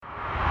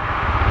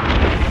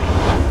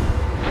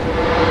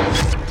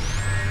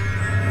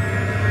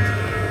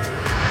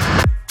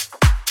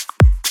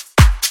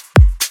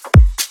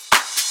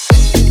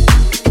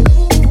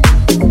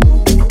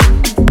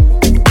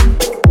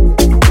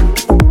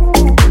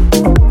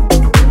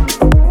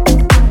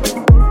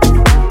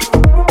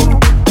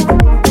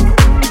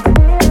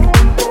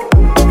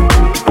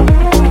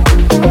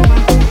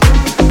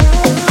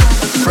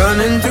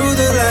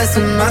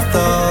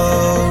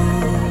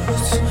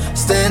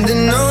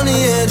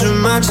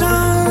my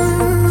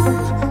charm.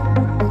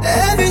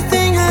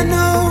 Everything I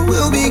know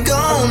will be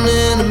gone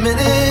in a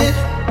minute,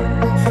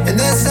 and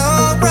that's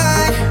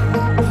alright,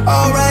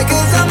 alright,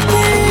 'cause I'm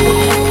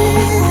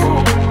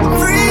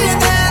freer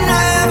than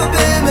I ever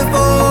been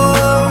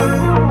before.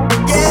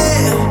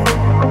 Yeah,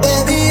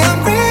 baby, I'm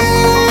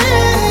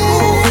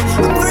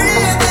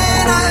freer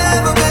than I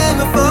ever been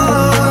before.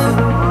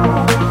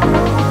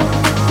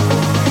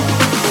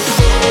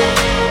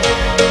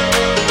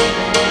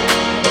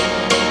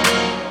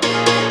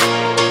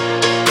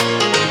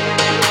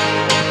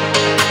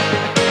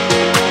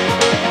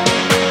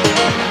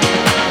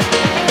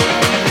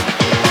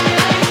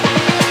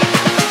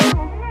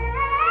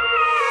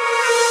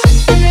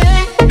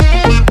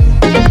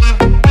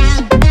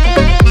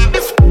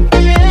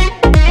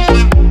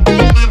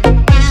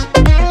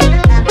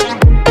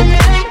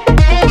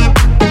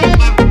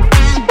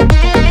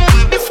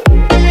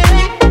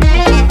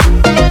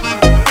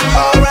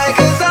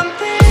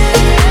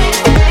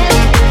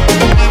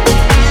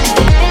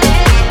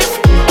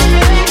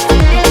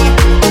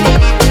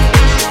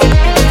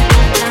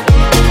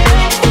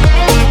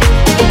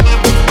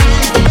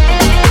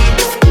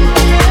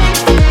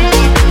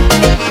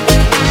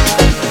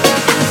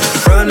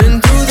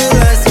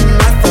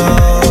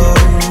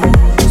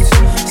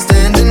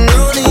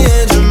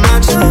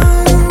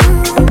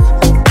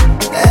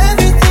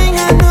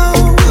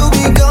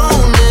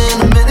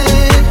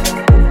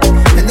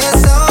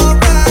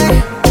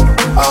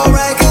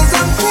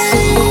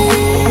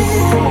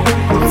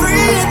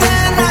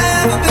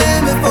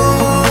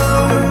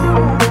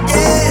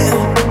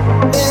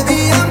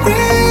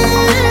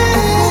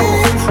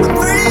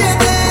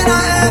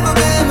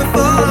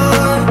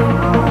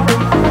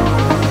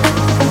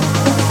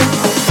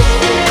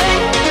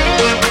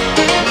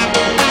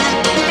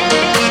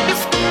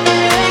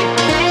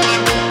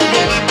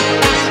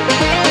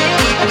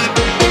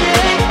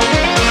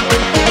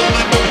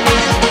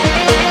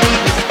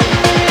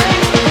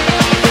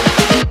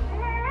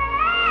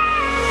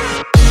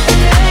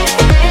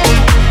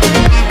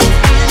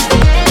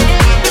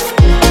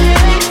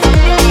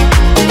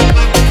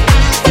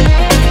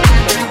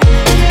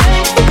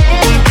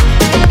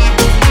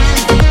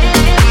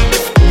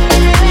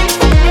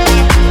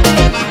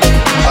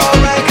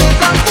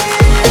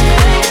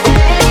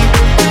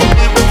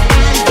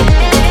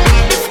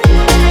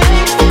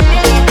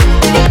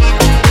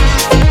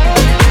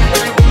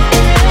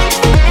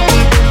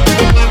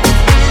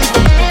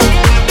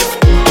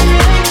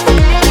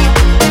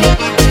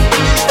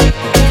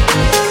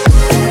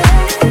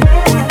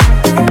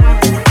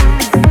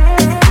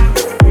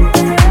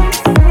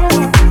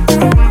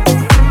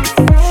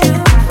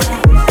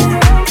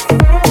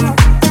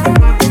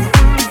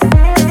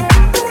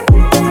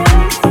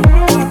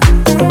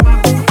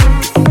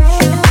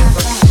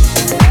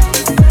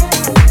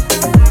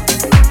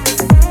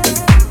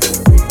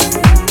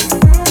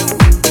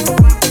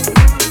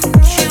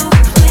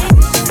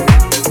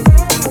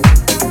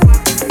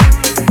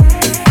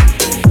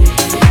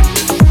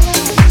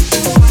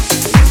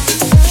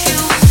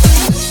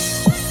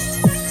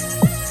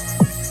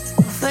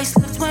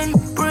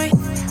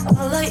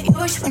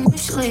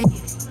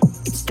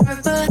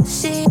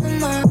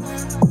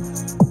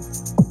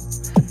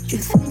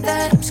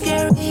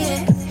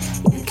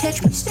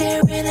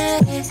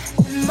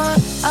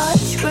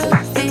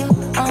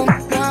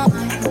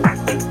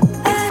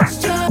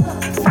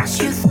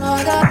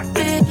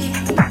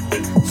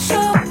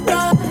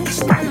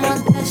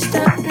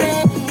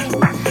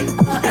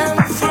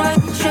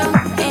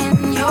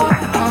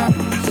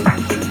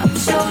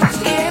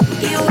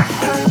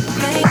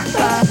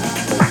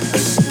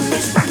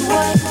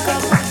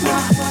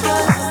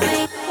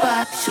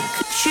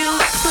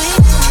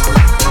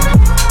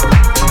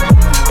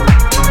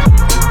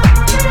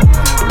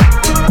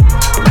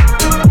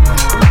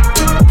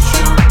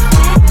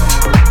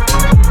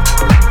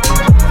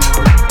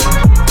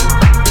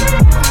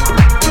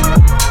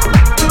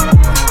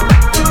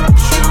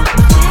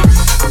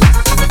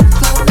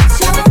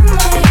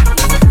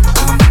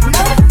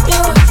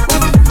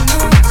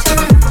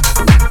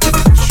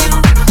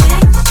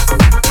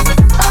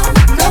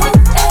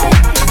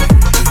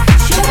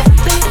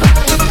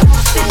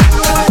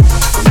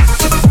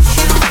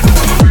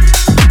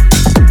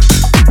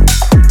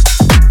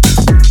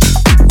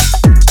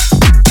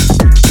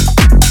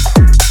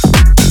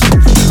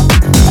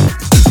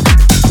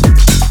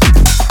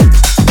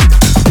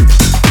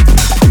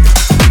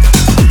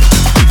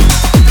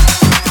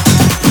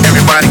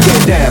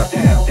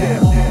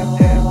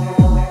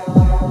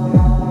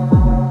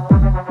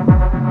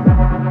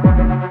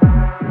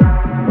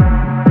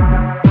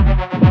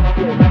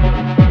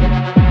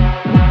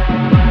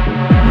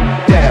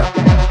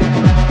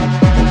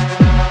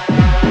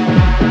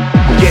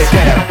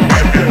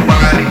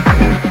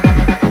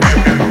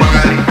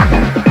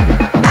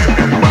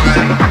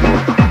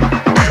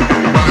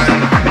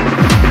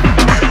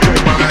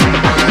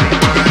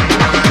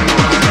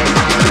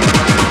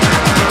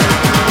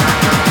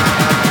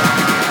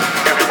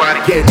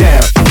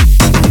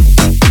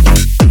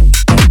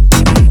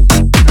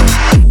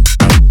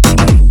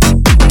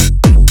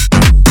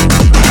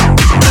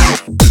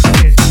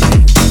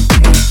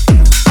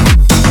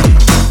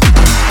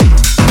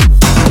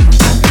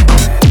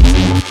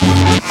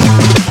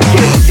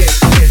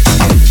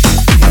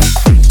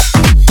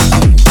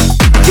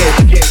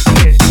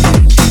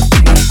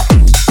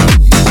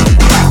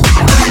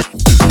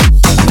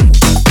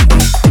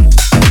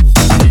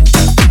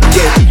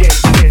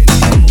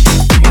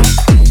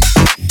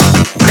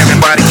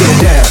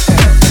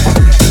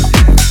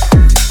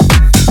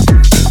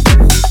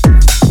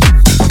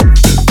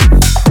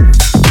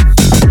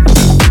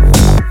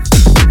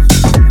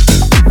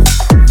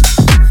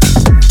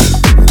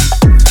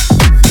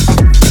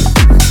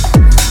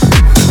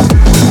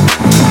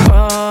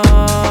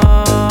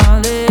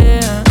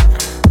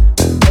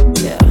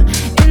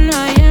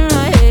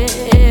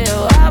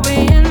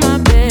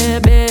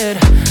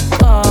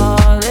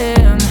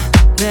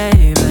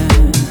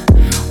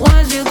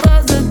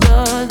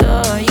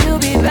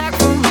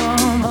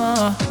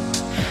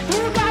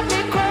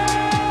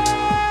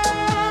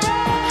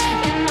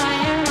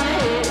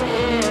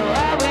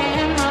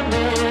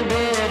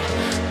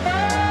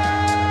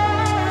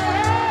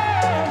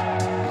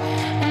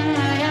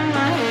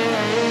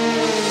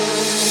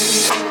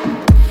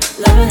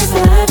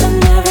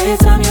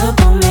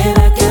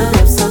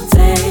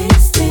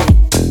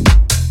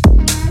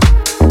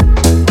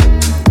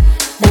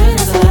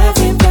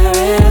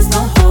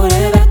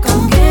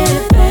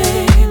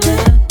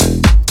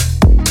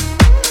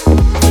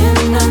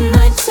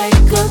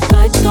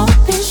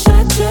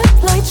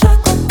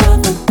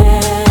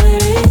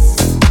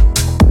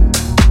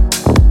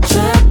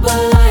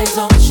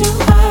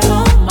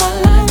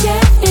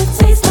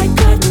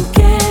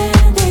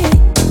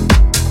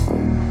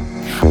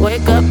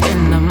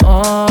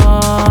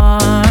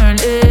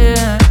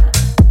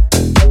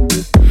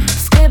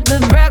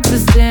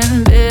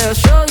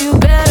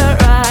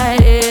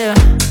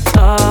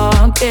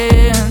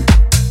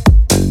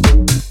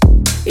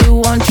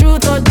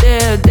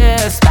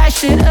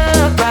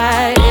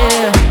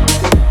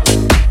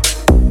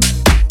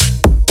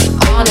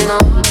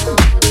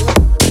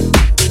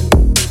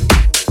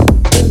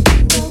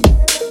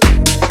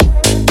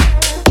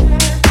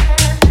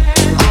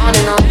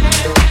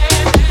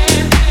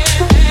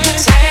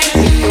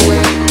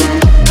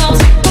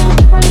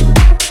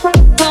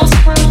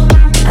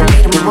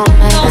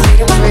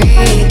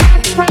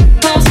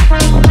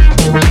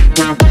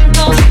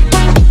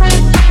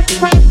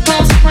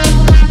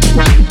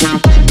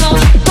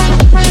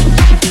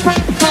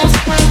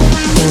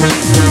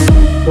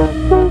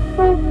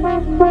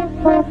 Let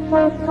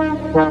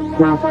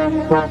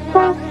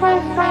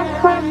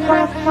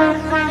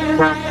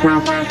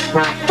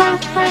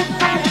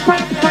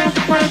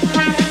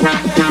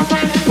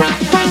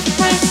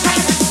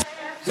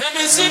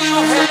me see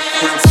your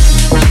hands.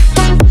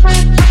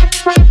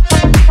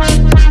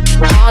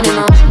 On and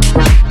on.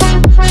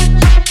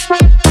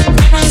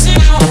 Let me see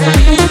your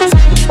hands.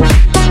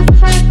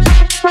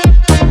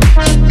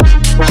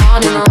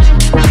 On and on.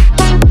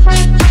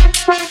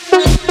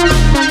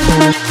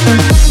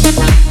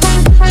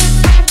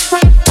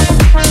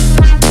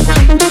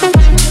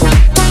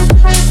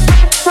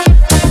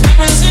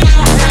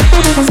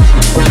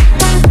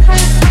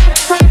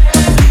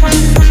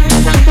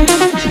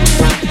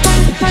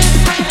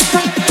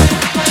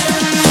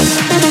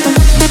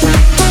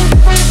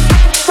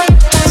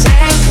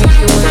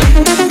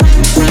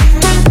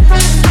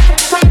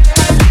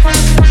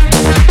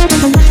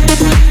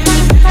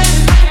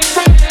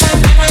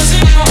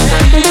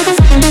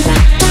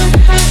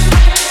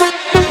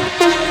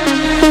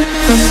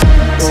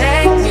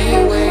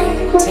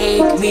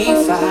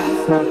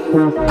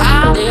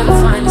 I'll never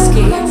find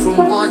escape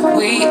from what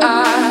we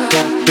are.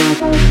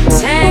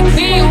 Take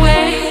me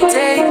away,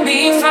 take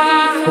me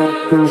far.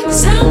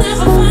 'Cause I'll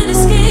never find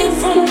escape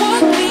from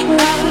what we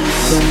are.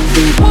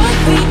 What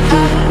we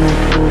are,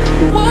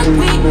 what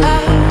we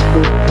are,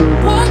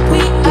 what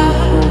we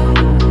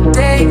are.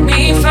 Take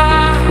me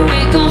far.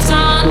 It goes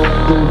on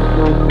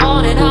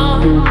and on.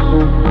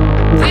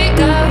 It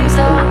goes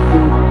on.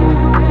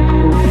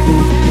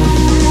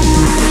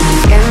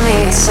 Give me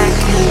a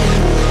second.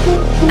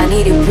 I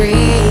need to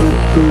breathe.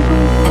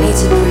 I need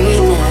to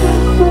breathe now.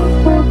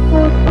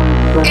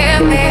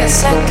 Give me a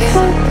second.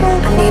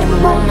 I need a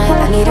moment.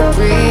 I need to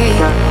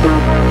breathe.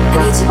 I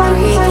need to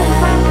breathe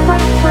now.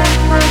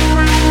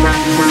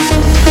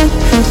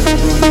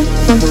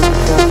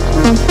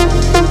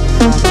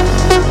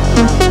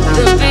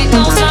 The beat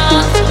goes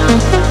on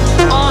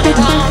and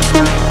on.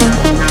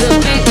 The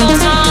beat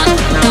goes on,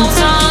 goes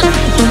on,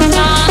 goes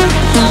on,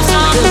 goes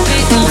on. The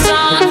beat goes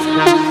on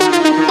and on.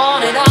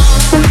 On and on.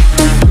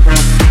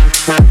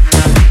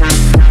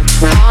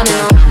 On and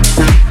on.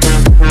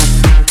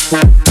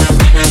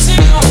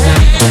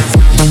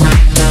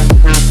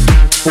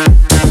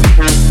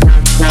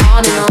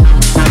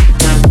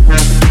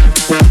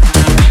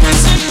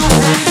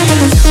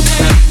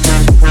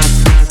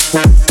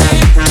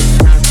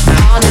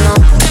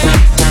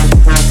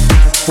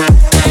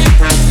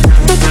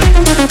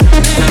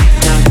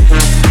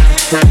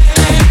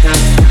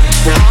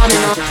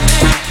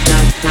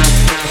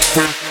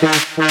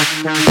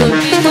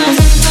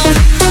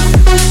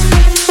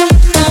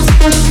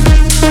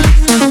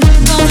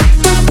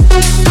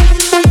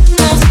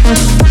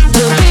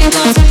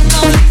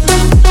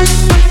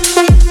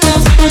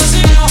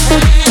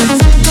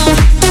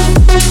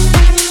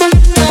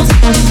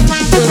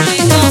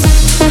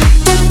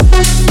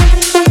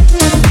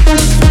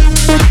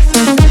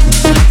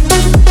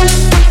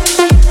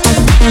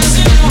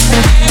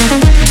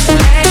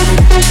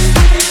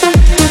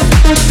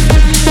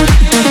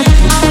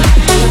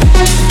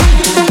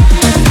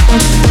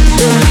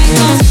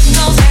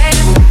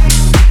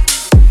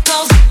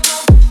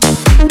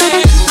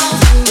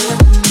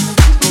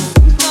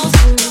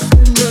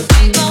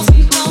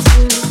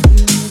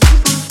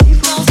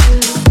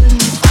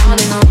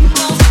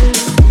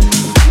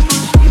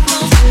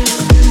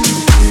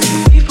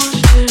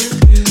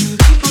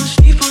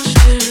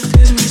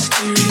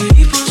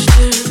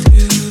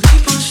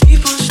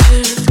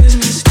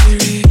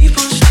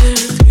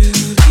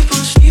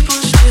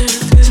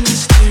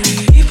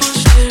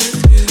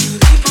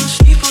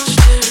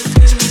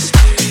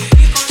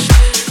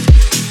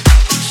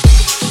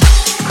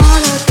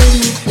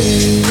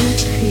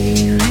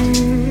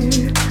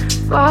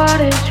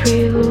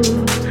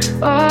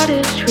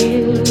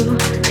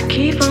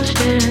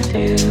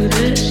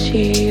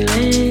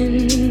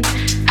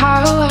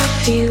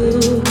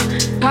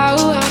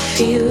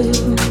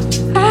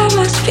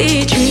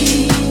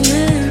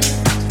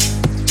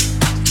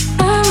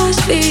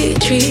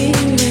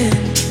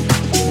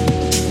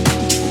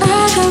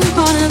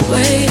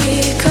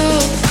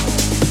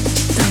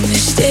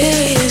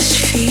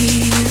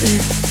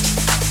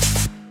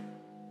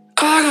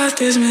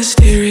 This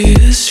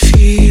mysterious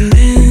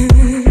feeling,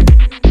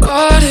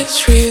 what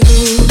is real,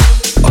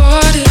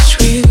 what is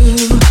real?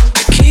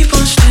 I keep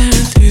on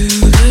staring through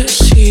the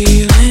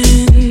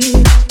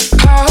ceiling.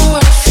 How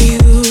I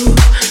feel,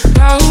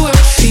 how I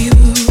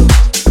feel.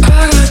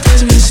 I got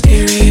this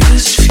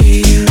mysterious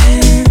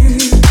feeling,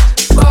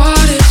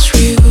 what is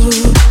real,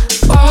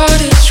 what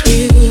is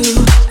real?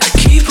 I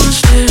keep on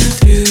staring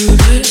through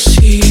the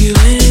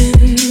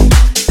ceiling.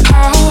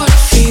 How I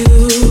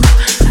feel,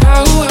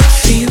 how I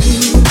feel.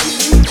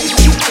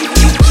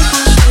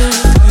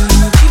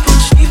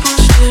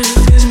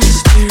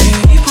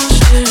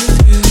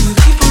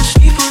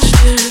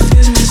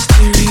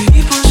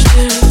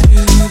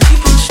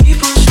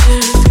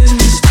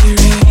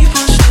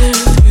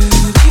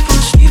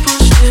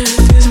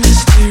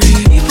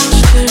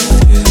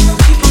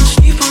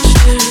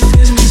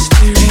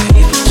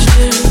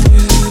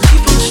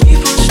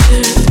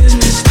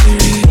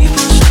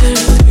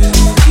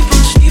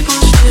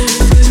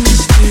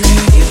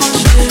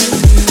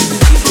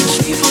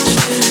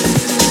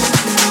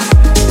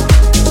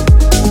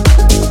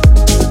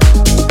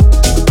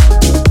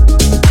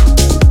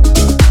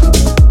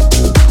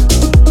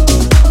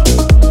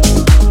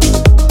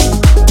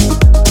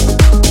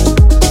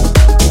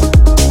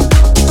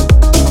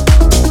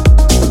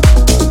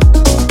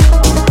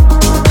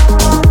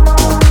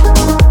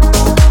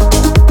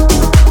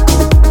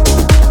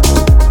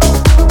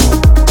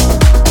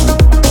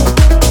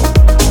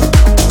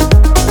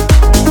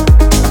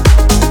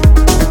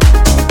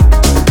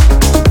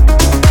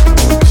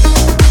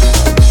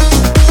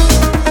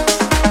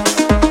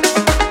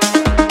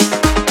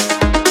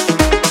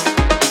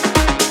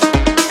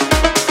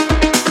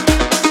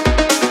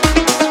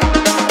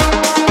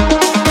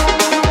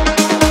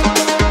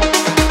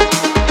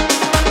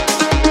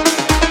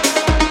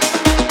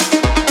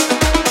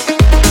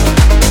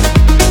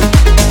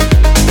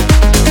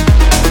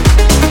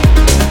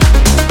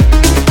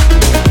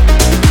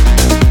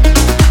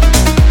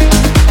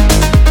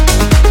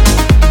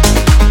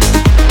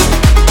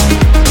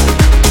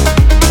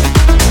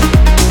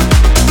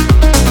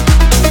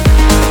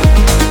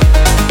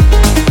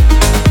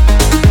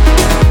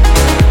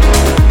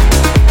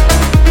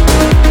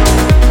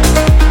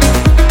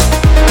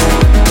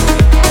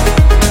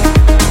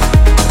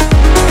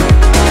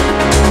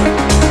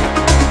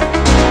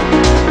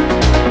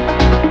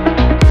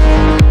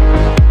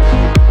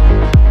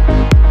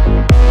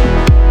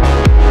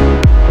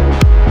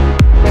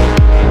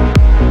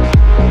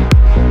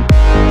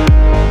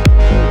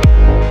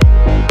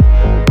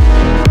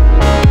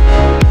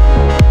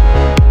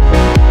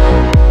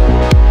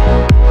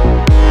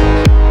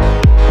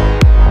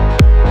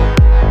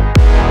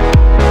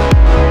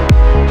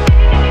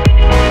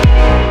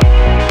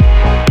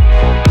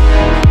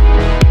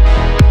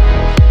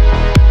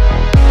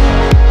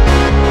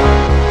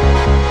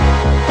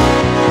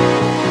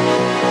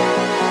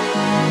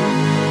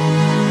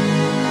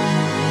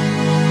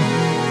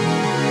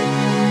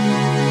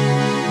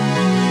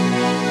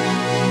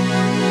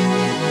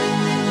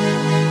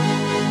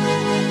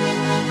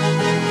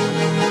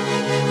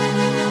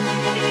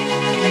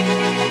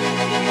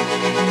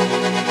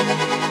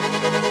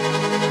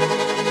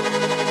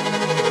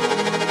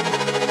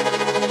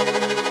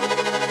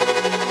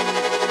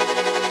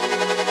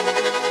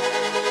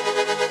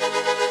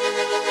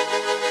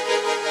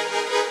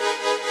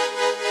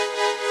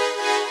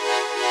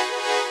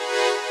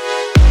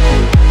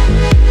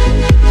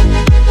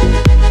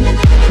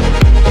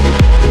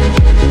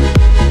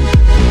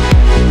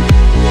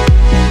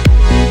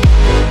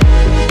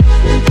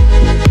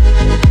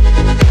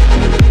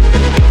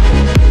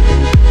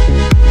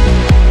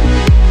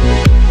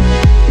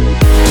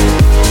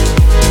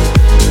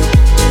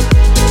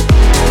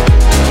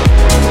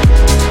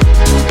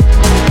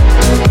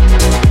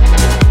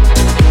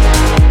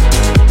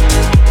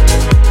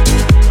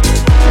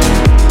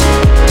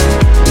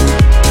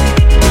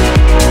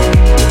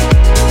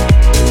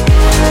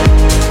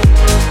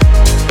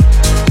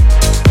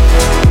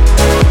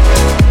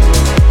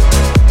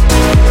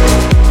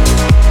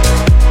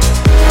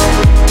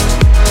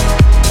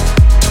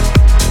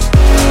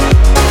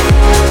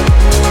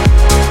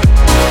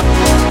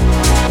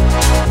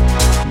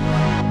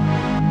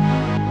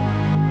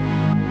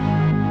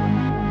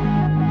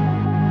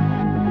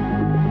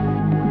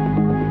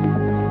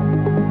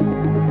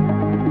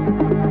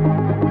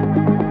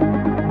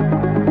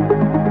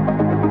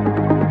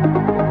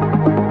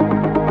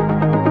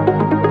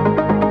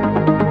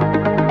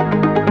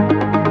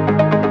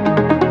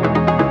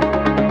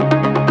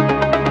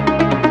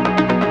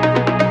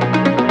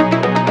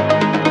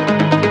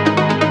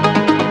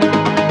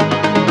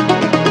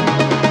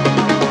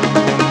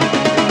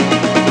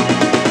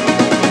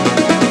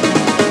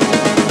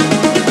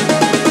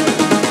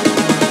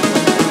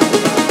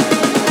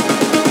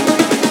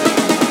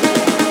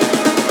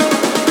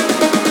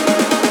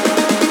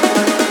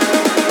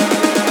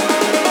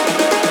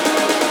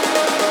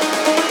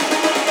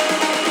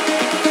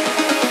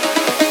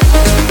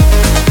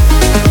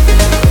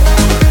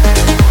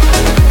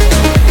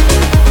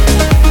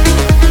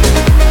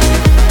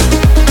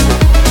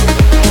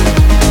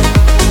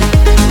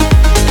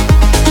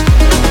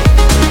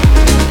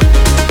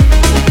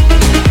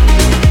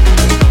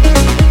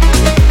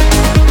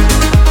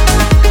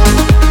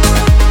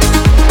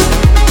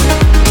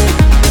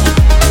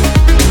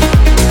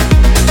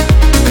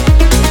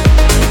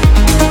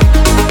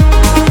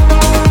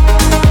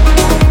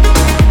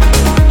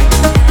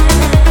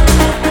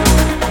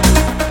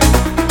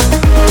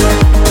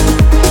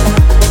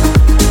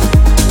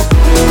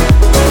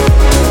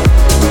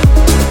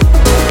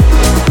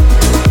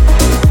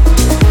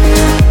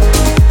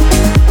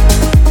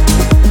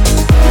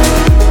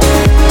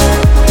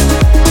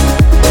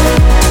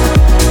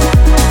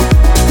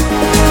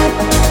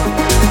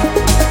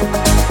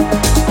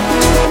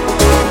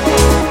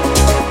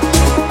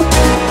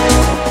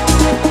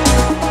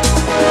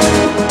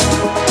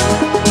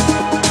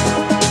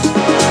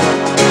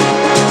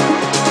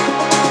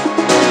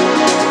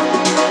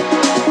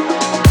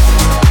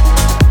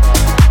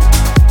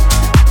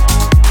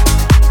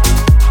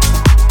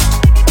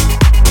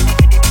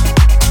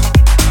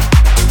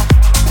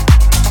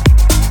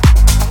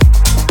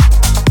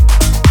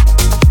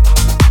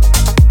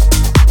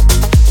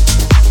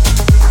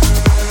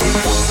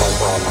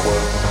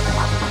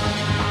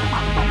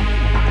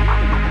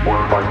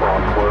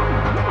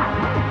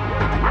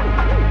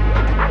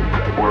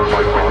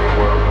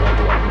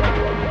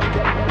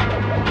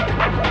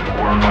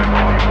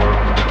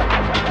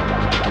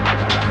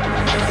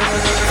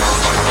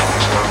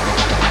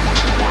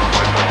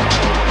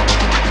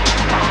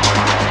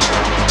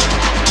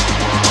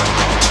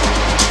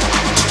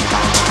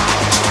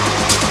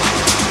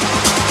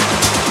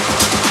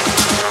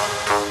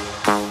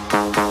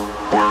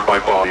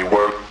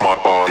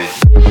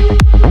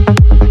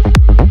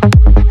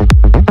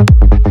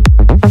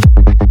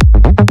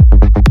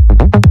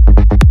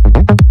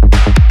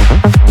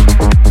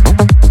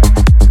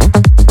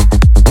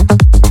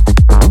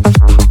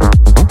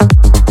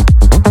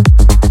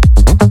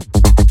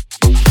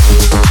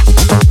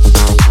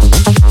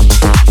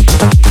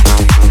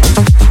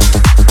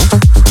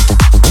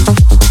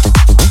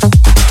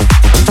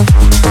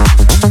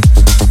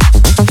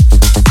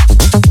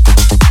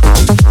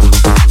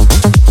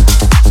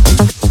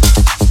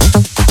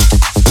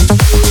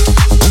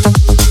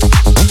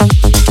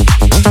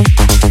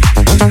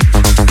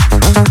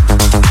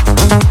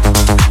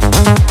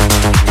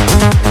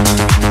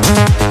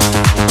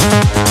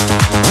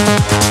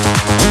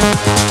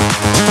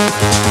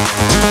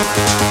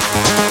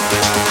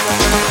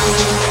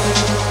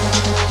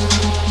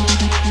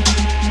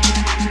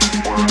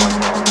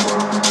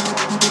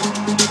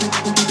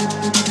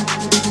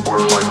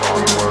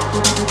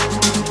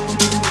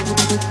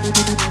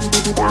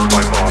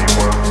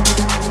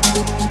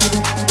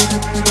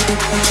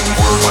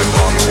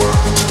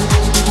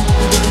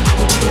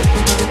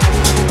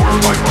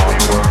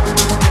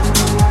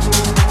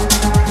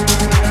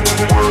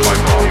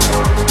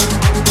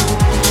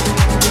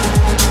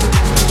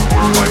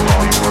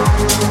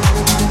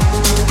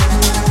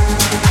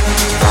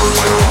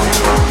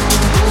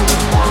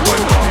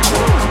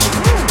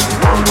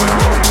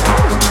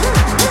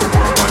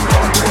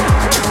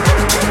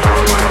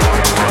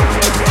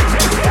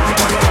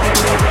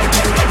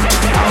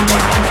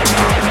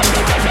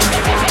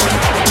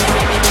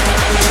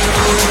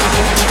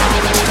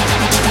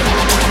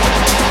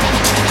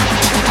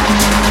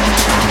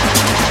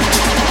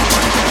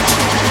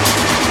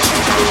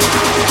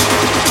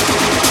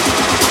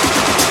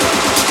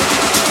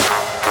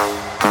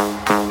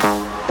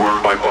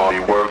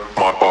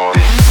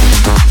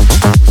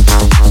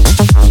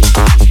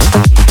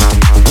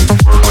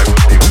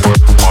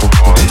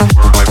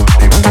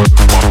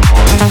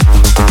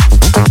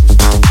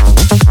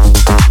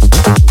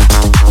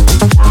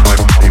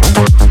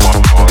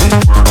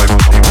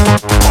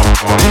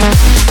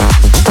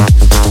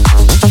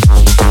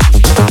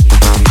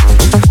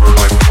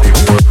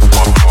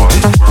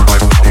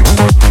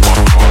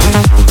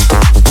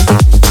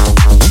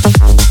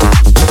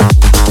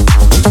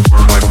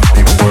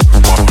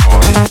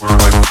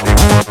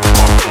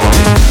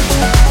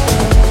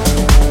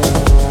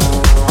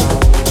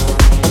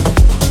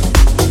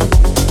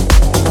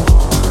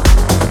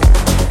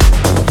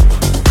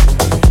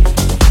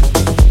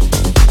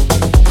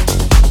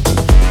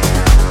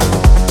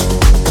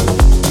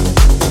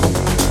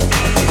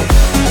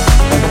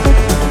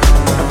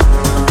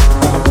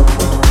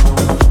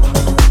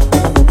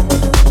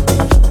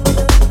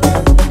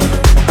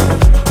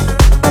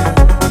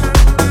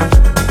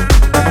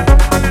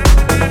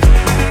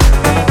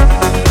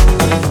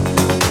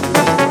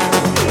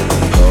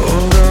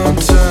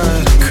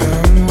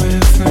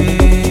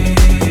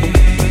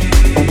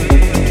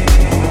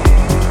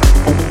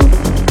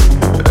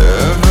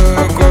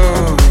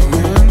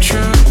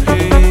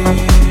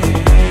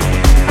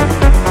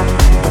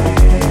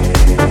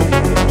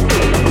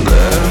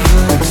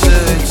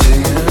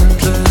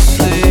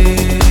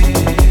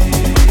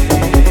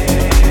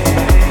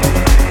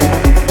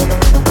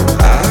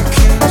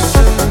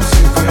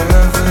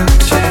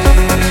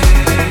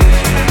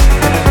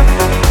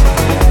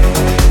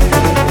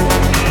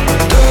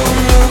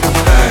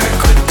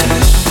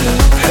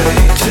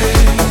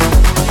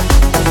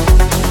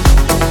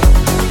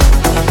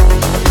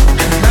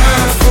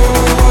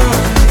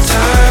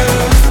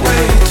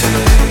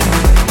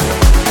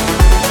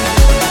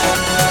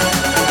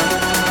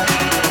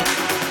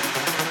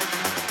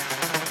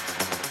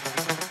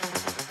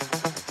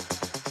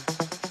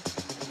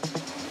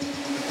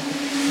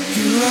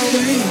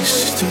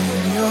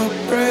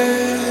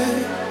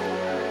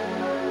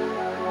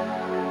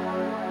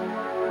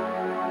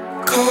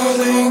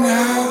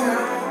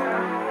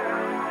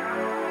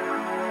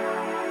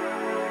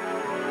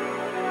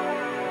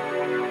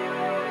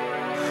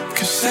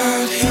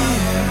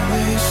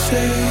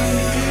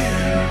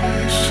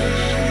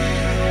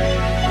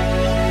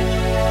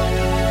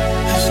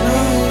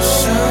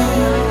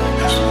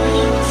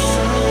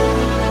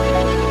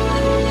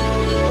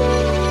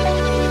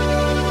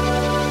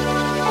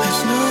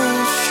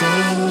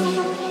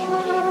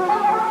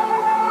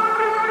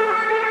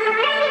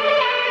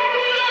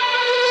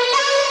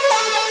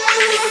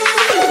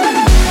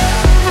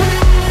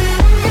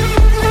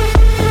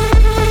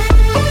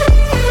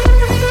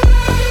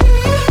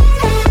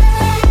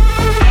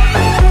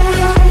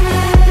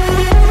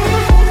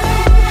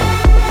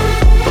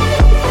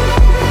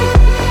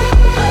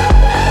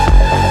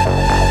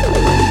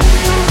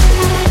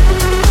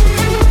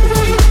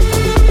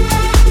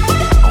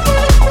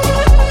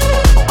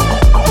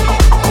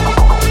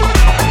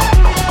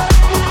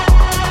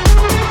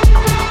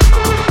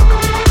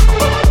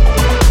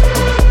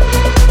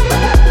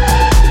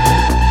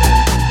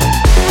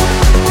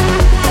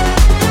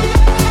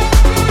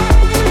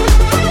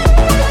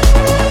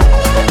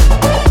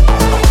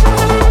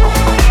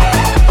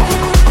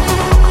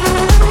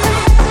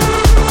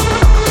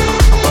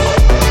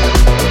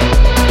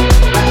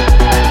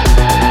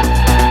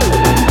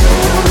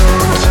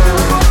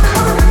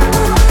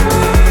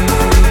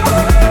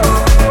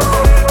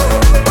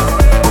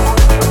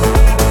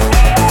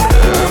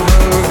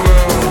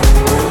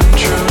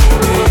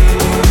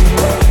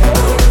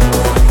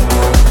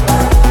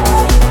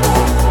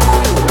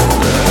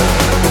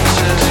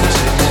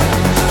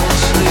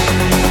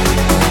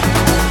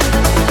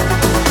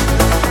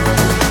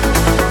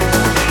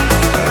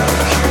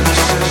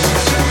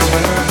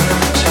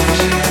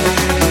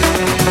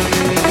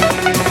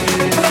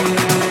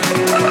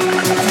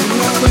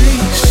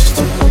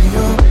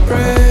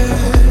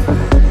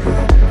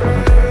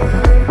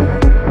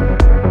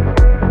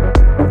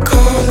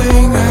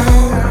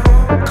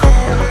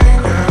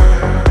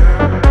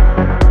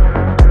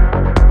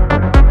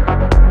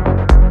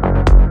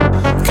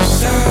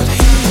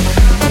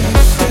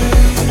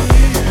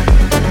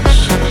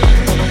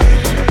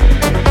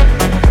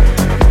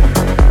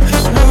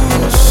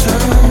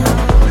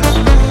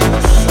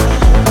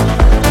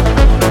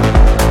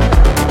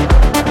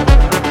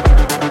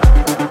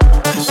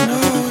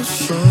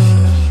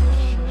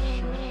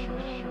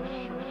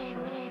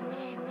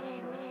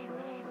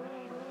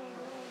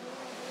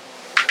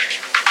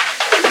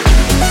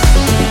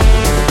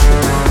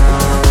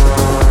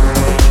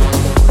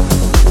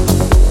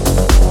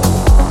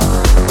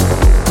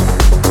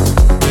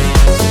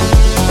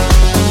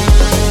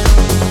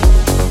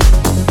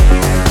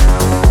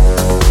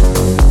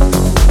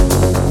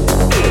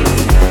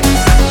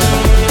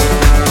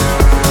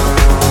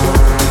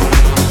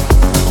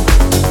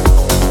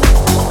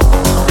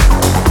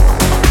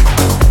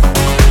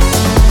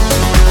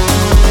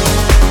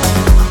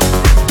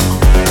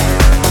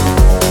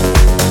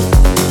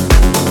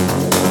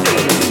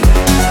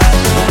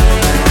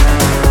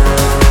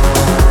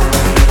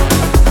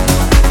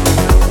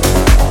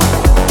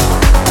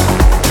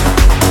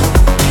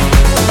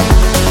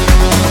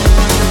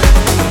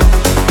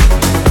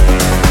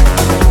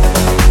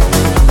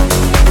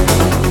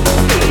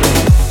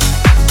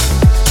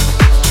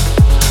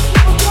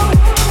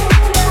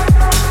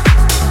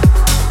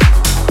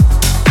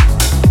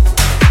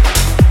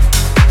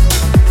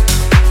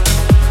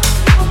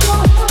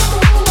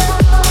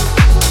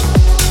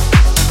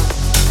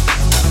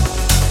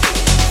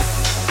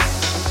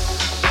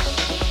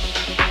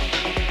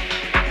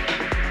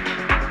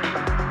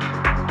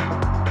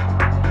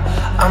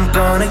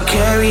 gonna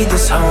carry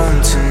this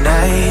home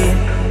tonight,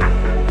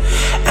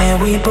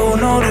 and we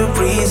both know the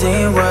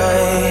reason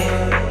why.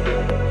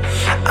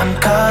 I'm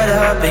caught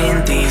up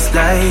in these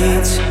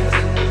lights,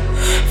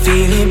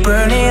 feel it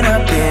burning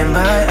up in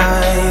my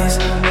eyes.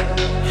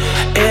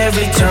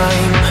 Every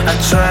time I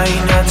try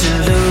not to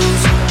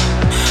lose,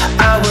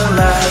 I will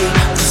lie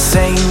the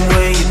same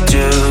way you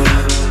do.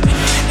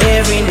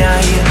 Every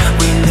night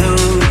we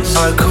lose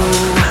our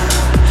cool.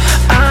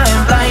 I'm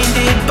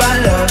blinded by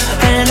love,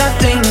 and I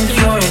think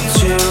you're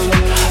too.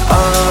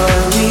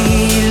 Are we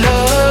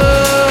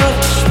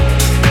lost?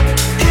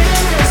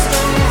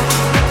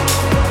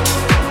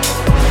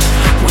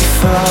 We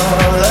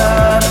fall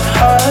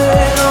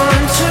apart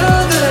onto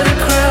the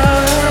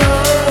ground.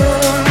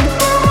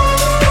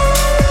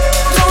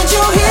 Don't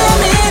you hear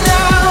me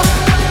now?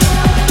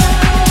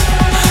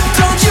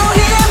 Don't you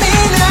hear me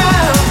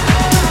now?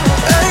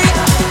 Hey,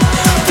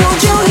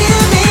 don't you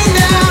hear me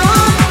now?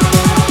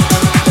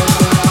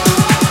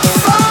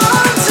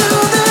 Fall to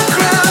the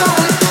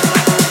ground.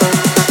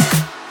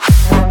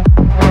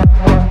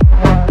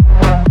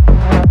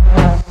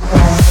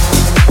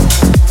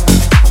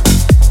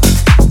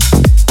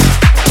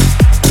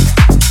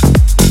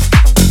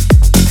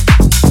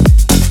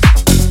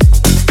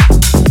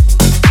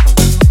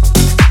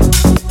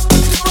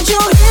 Don't you hear me now? Don't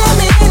you hear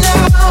me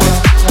now?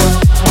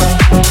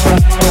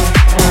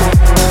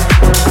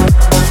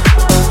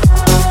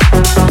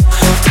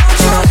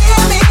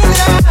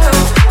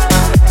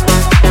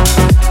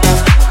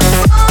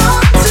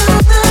 Fall to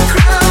the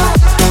ground.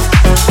 Don't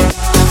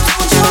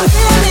you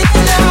hear me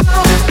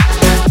now?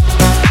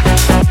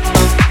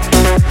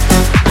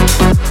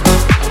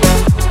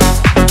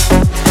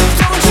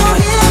 Don't you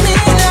hear me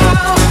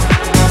now?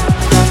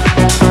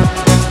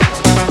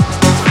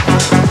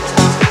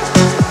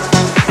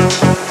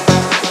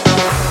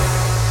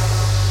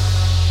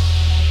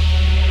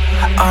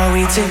 Are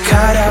we too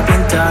caught up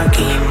in dark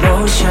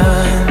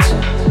emotions?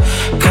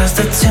 'Cause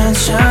the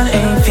tension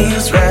ain't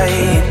feels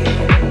right.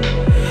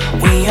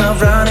 We are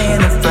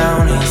running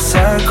around in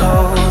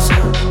circles.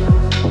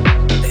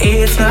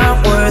 It's not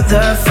worth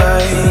the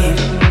fight.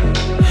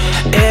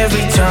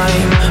 Every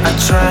time I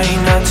try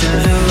not to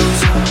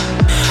lose,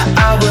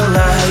 I will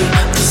lie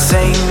the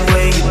same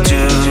way you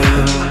do.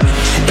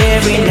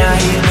 Every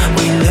night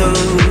we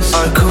lose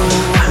our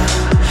cool.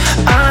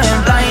 I am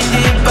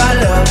blinded by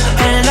love,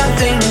 and I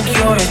think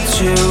you're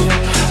too.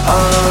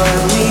 Are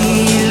we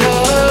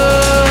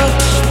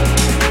lost?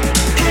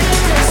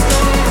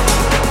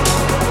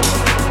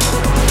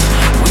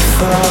 We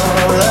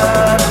fall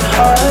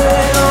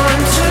apart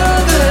onto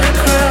the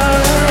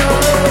ground.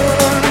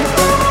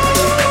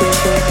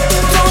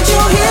 Don't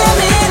you hear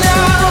me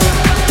now?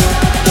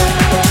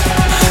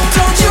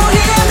 Don't you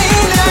hear me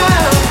now?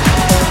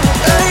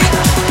 Hey,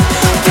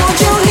 don't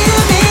you hear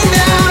me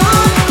now?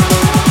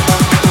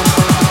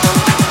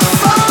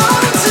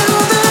 Fall to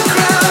the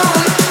ground.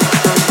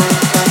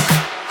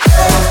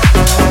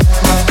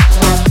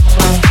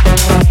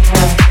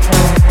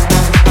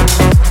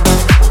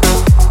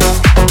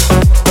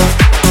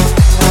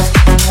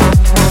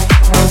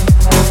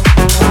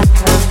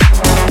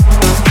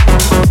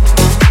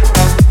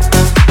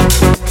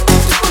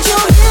 Don't you hear me now? Don't you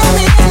hear me now?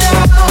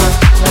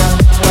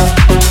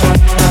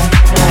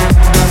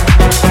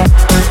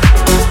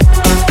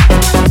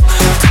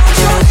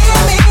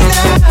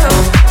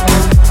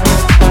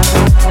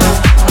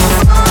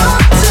 Fall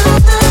to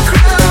the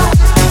ground.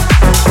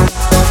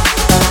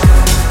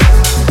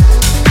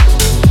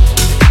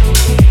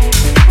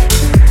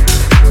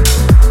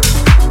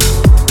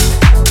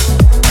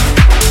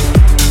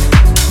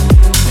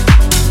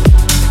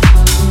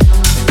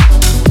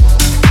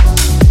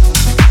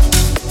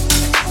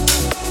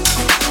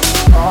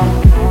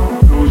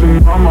 Losing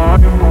my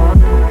mind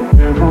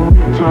every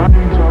time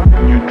you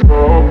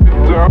drop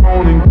it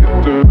down and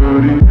get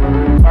dirty.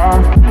 I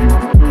keep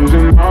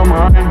losing my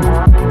mind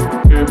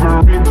every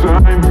time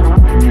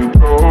you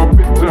drop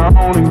it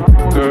down and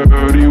get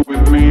dirty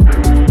with me.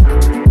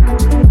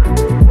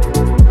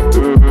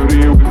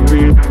 Dirty with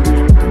me.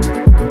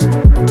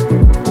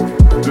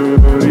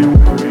 Dirty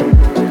with me.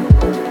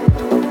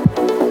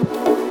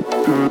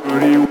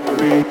 Dirty with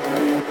me.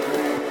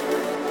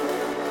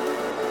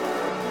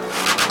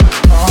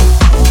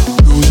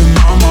 Losing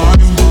my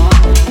mind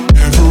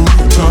every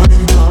time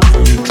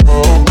you drop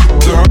it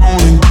down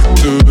and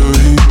get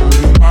dirty.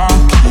 I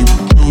keep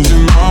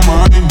losing my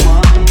mind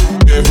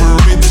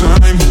every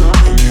time you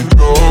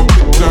drop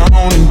it down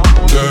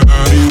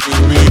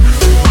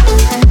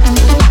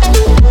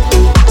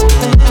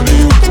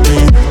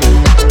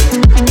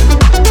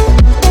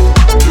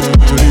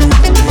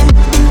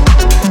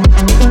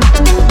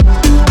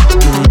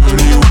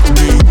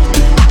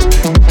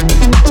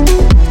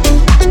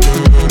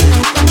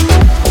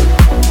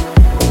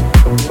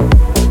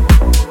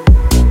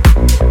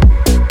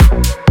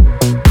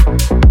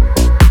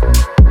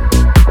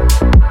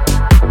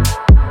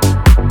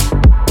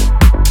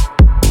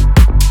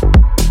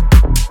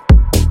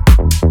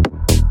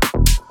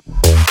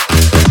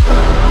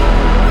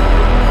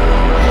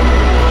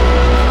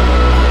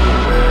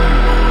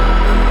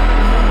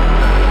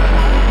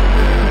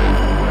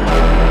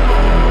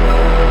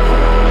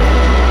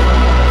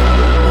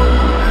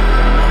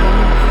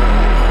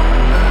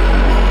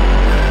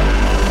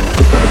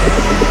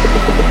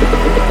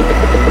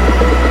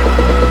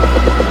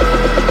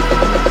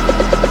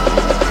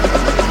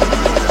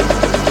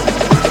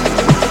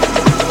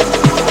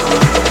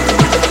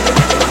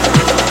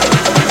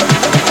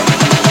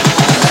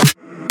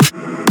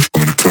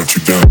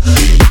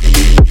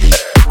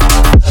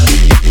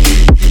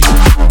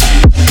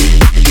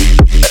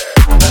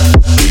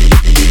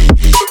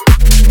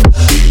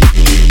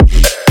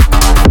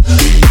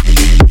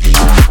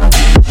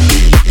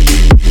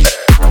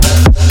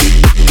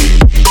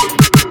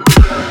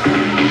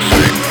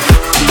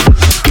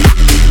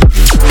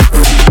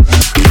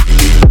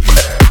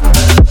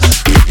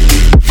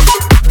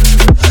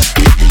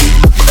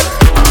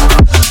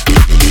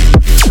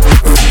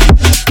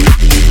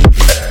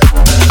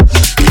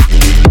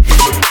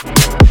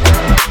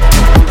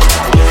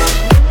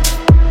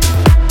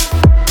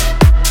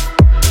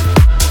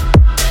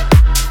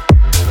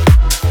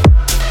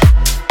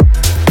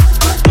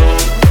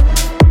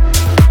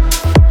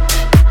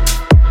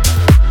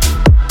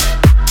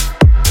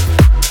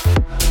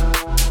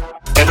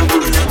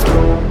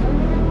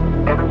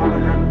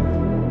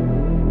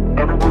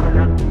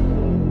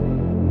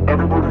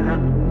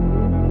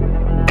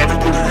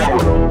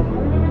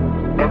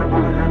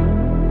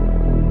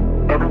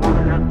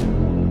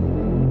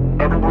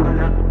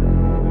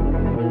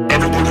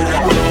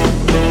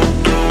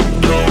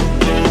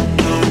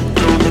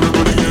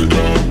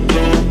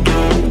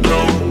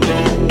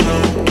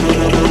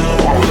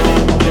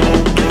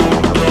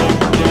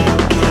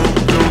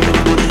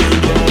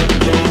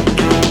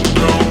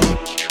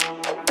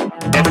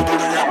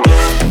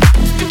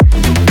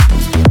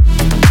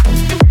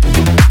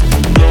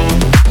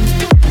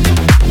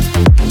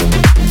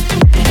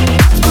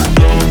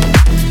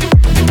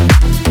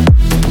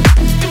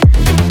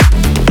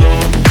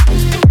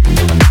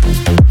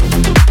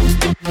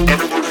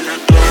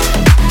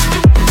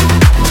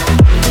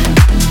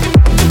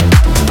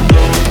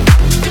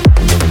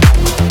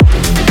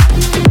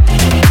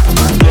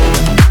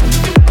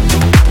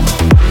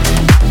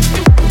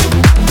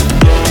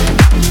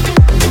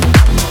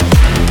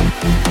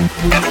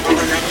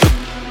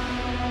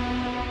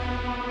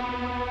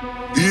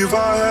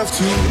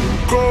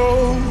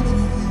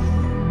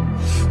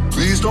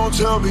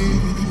tell me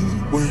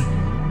when.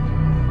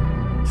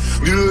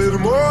 Need a little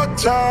more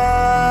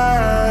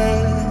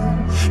time.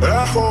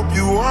 I hope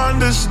you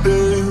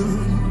understand.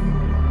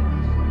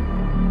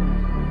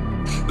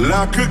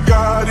 Like a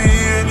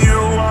guardian,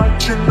 you're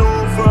watching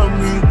over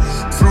me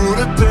through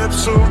the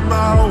depths of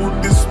my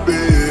own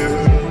despair.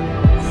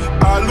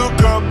 I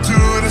look up to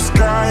the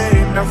sky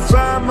and I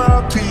find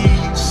my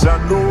peace. I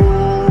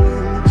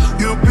know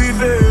you'll be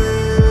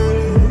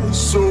there.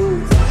 So,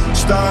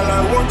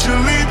 starlight, won't you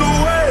lead the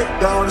way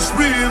down this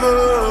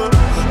river?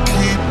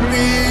 Keep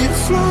me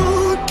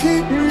afloat,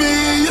 keep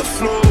me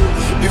afloat.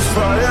 If I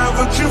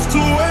ever drift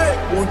away,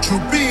 won't you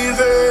be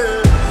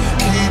there?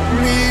 Keep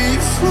me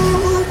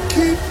afloat,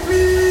 keep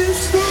me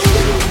afloat.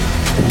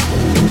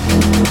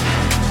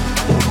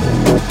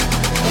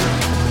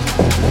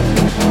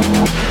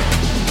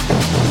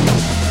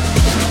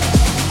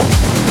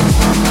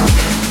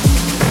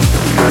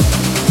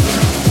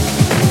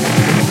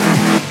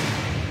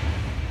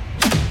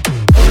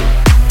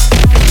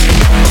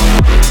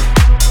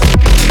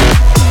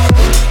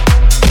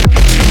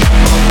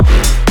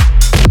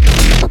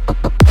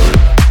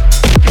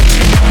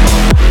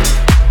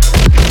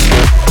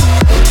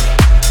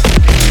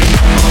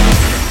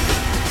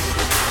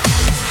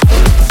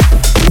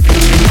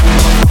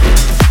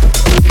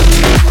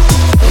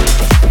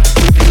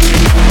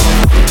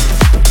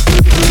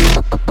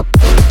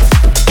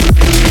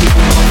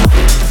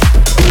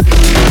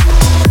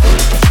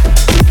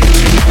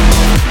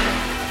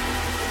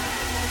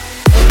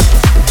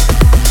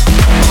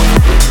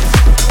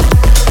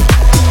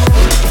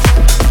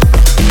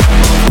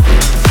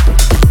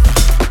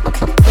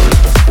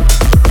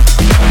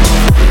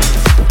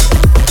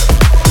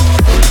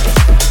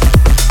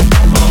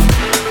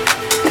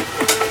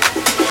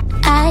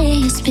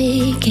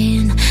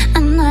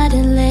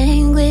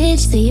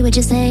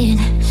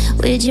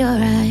 With your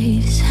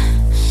eyes,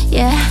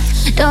 yeah,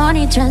 don't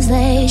need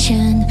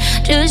translation,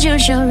 just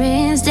use your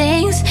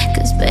instincts.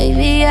 Cause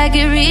baby, I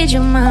can read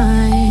your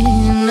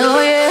mind,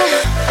 oh yeah.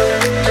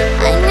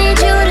 I need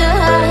you to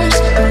hush,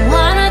 don't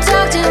wanna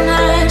talk too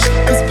much.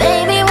 Cause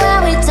baby,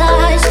 when we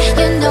touch,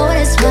 you know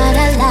that's what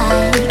I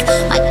like.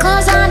 My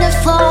clothes on the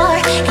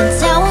floor, can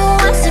tell me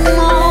once and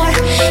more.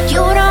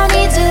 You don't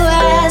need to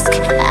ask,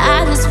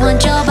 I just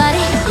want your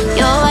body,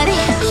 your body,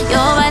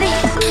 your body.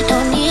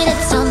 Don't need to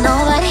tell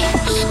nobody,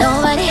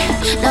 nobody,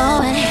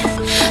 nobody.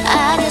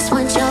 I just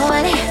want your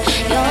body,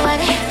 your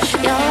body,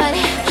 your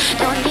body.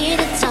 Don't need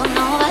to tell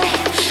nobody,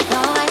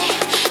 nobody,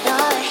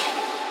 nobody.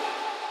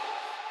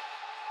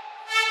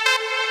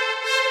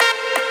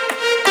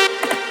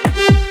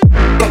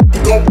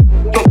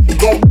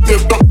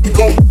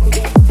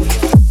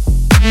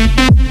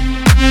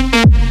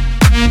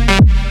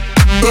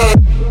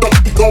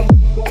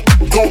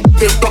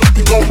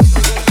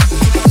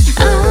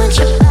 I want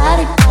your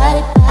body,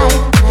 body, body,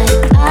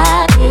 body, body.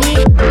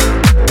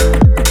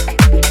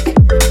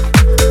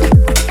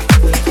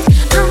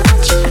 I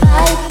want your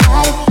body,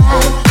 body, body,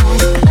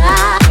 body,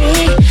 body.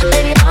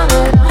 Baby, all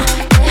alone,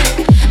 yeah.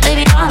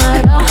 Baby, all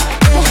alone,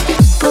 yeah.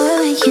 Boy,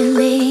 when you're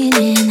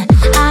leaning,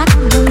 I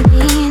don't know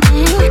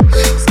meaning.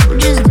 So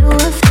just do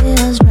what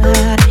feels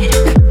right.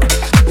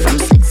 From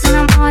 6 in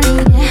the morning,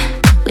 yeah.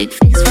 Week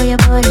fix for your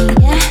body,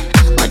 yeah.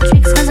 More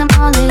tricks 'cause I'm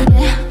all in,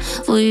 yeah.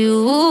 For you,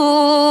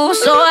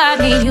 so I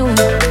need you.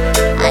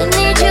 I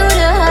need you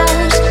to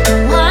hush,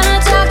 don't wanna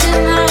talk too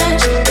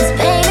much. Cause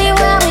baby,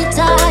 when we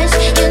touch,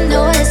 you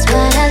know that's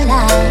what I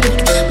like.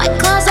 My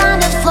clothes on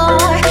the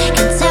floor,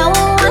 can tell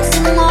me once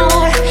and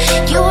more.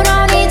 You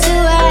don't need to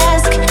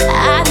ask,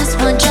 I just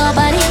want your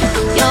body,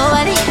 your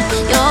body,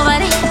 your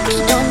body.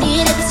 Don't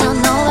need to tell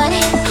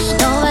nobody,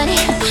 nobody,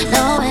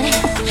 nobody.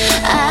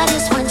 I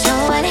just want your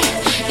body,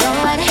 your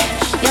body,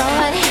 your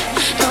body.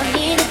 Don't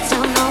need to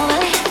tell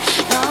nobody,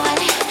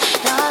 nobody,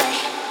 nobody.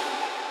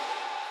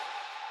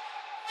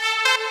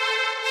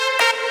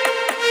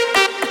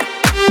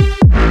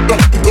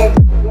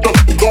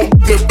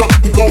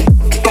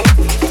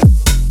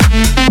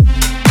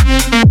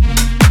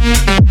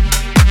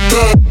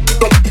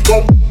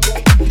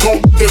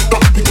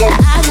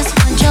 I just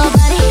want your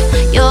body,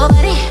 your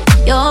body,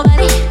 your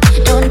body.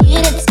 Don't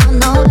need to tell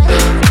nobody,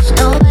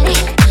 nobody,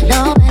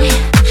 nobody.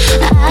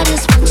 I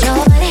just want your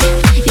body,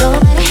 your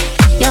body,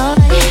 your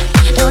body.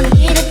 Don't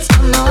need to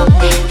tell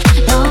nobody,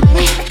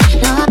 nobody,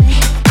 nobody.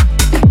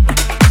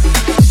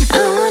 I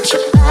want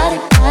your body,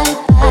 body,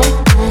 body,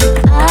 body,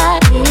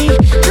 body.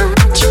 I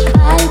want your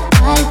body,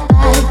 body,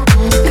 body,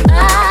 body,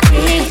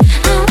 body.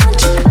 I want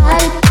your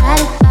body,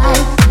 body,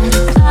 body,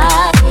 body,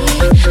 body.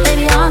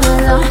 Baby, all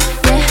alone,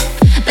 yeah.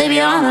 Baby,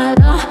 all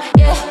alone,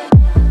 yeah.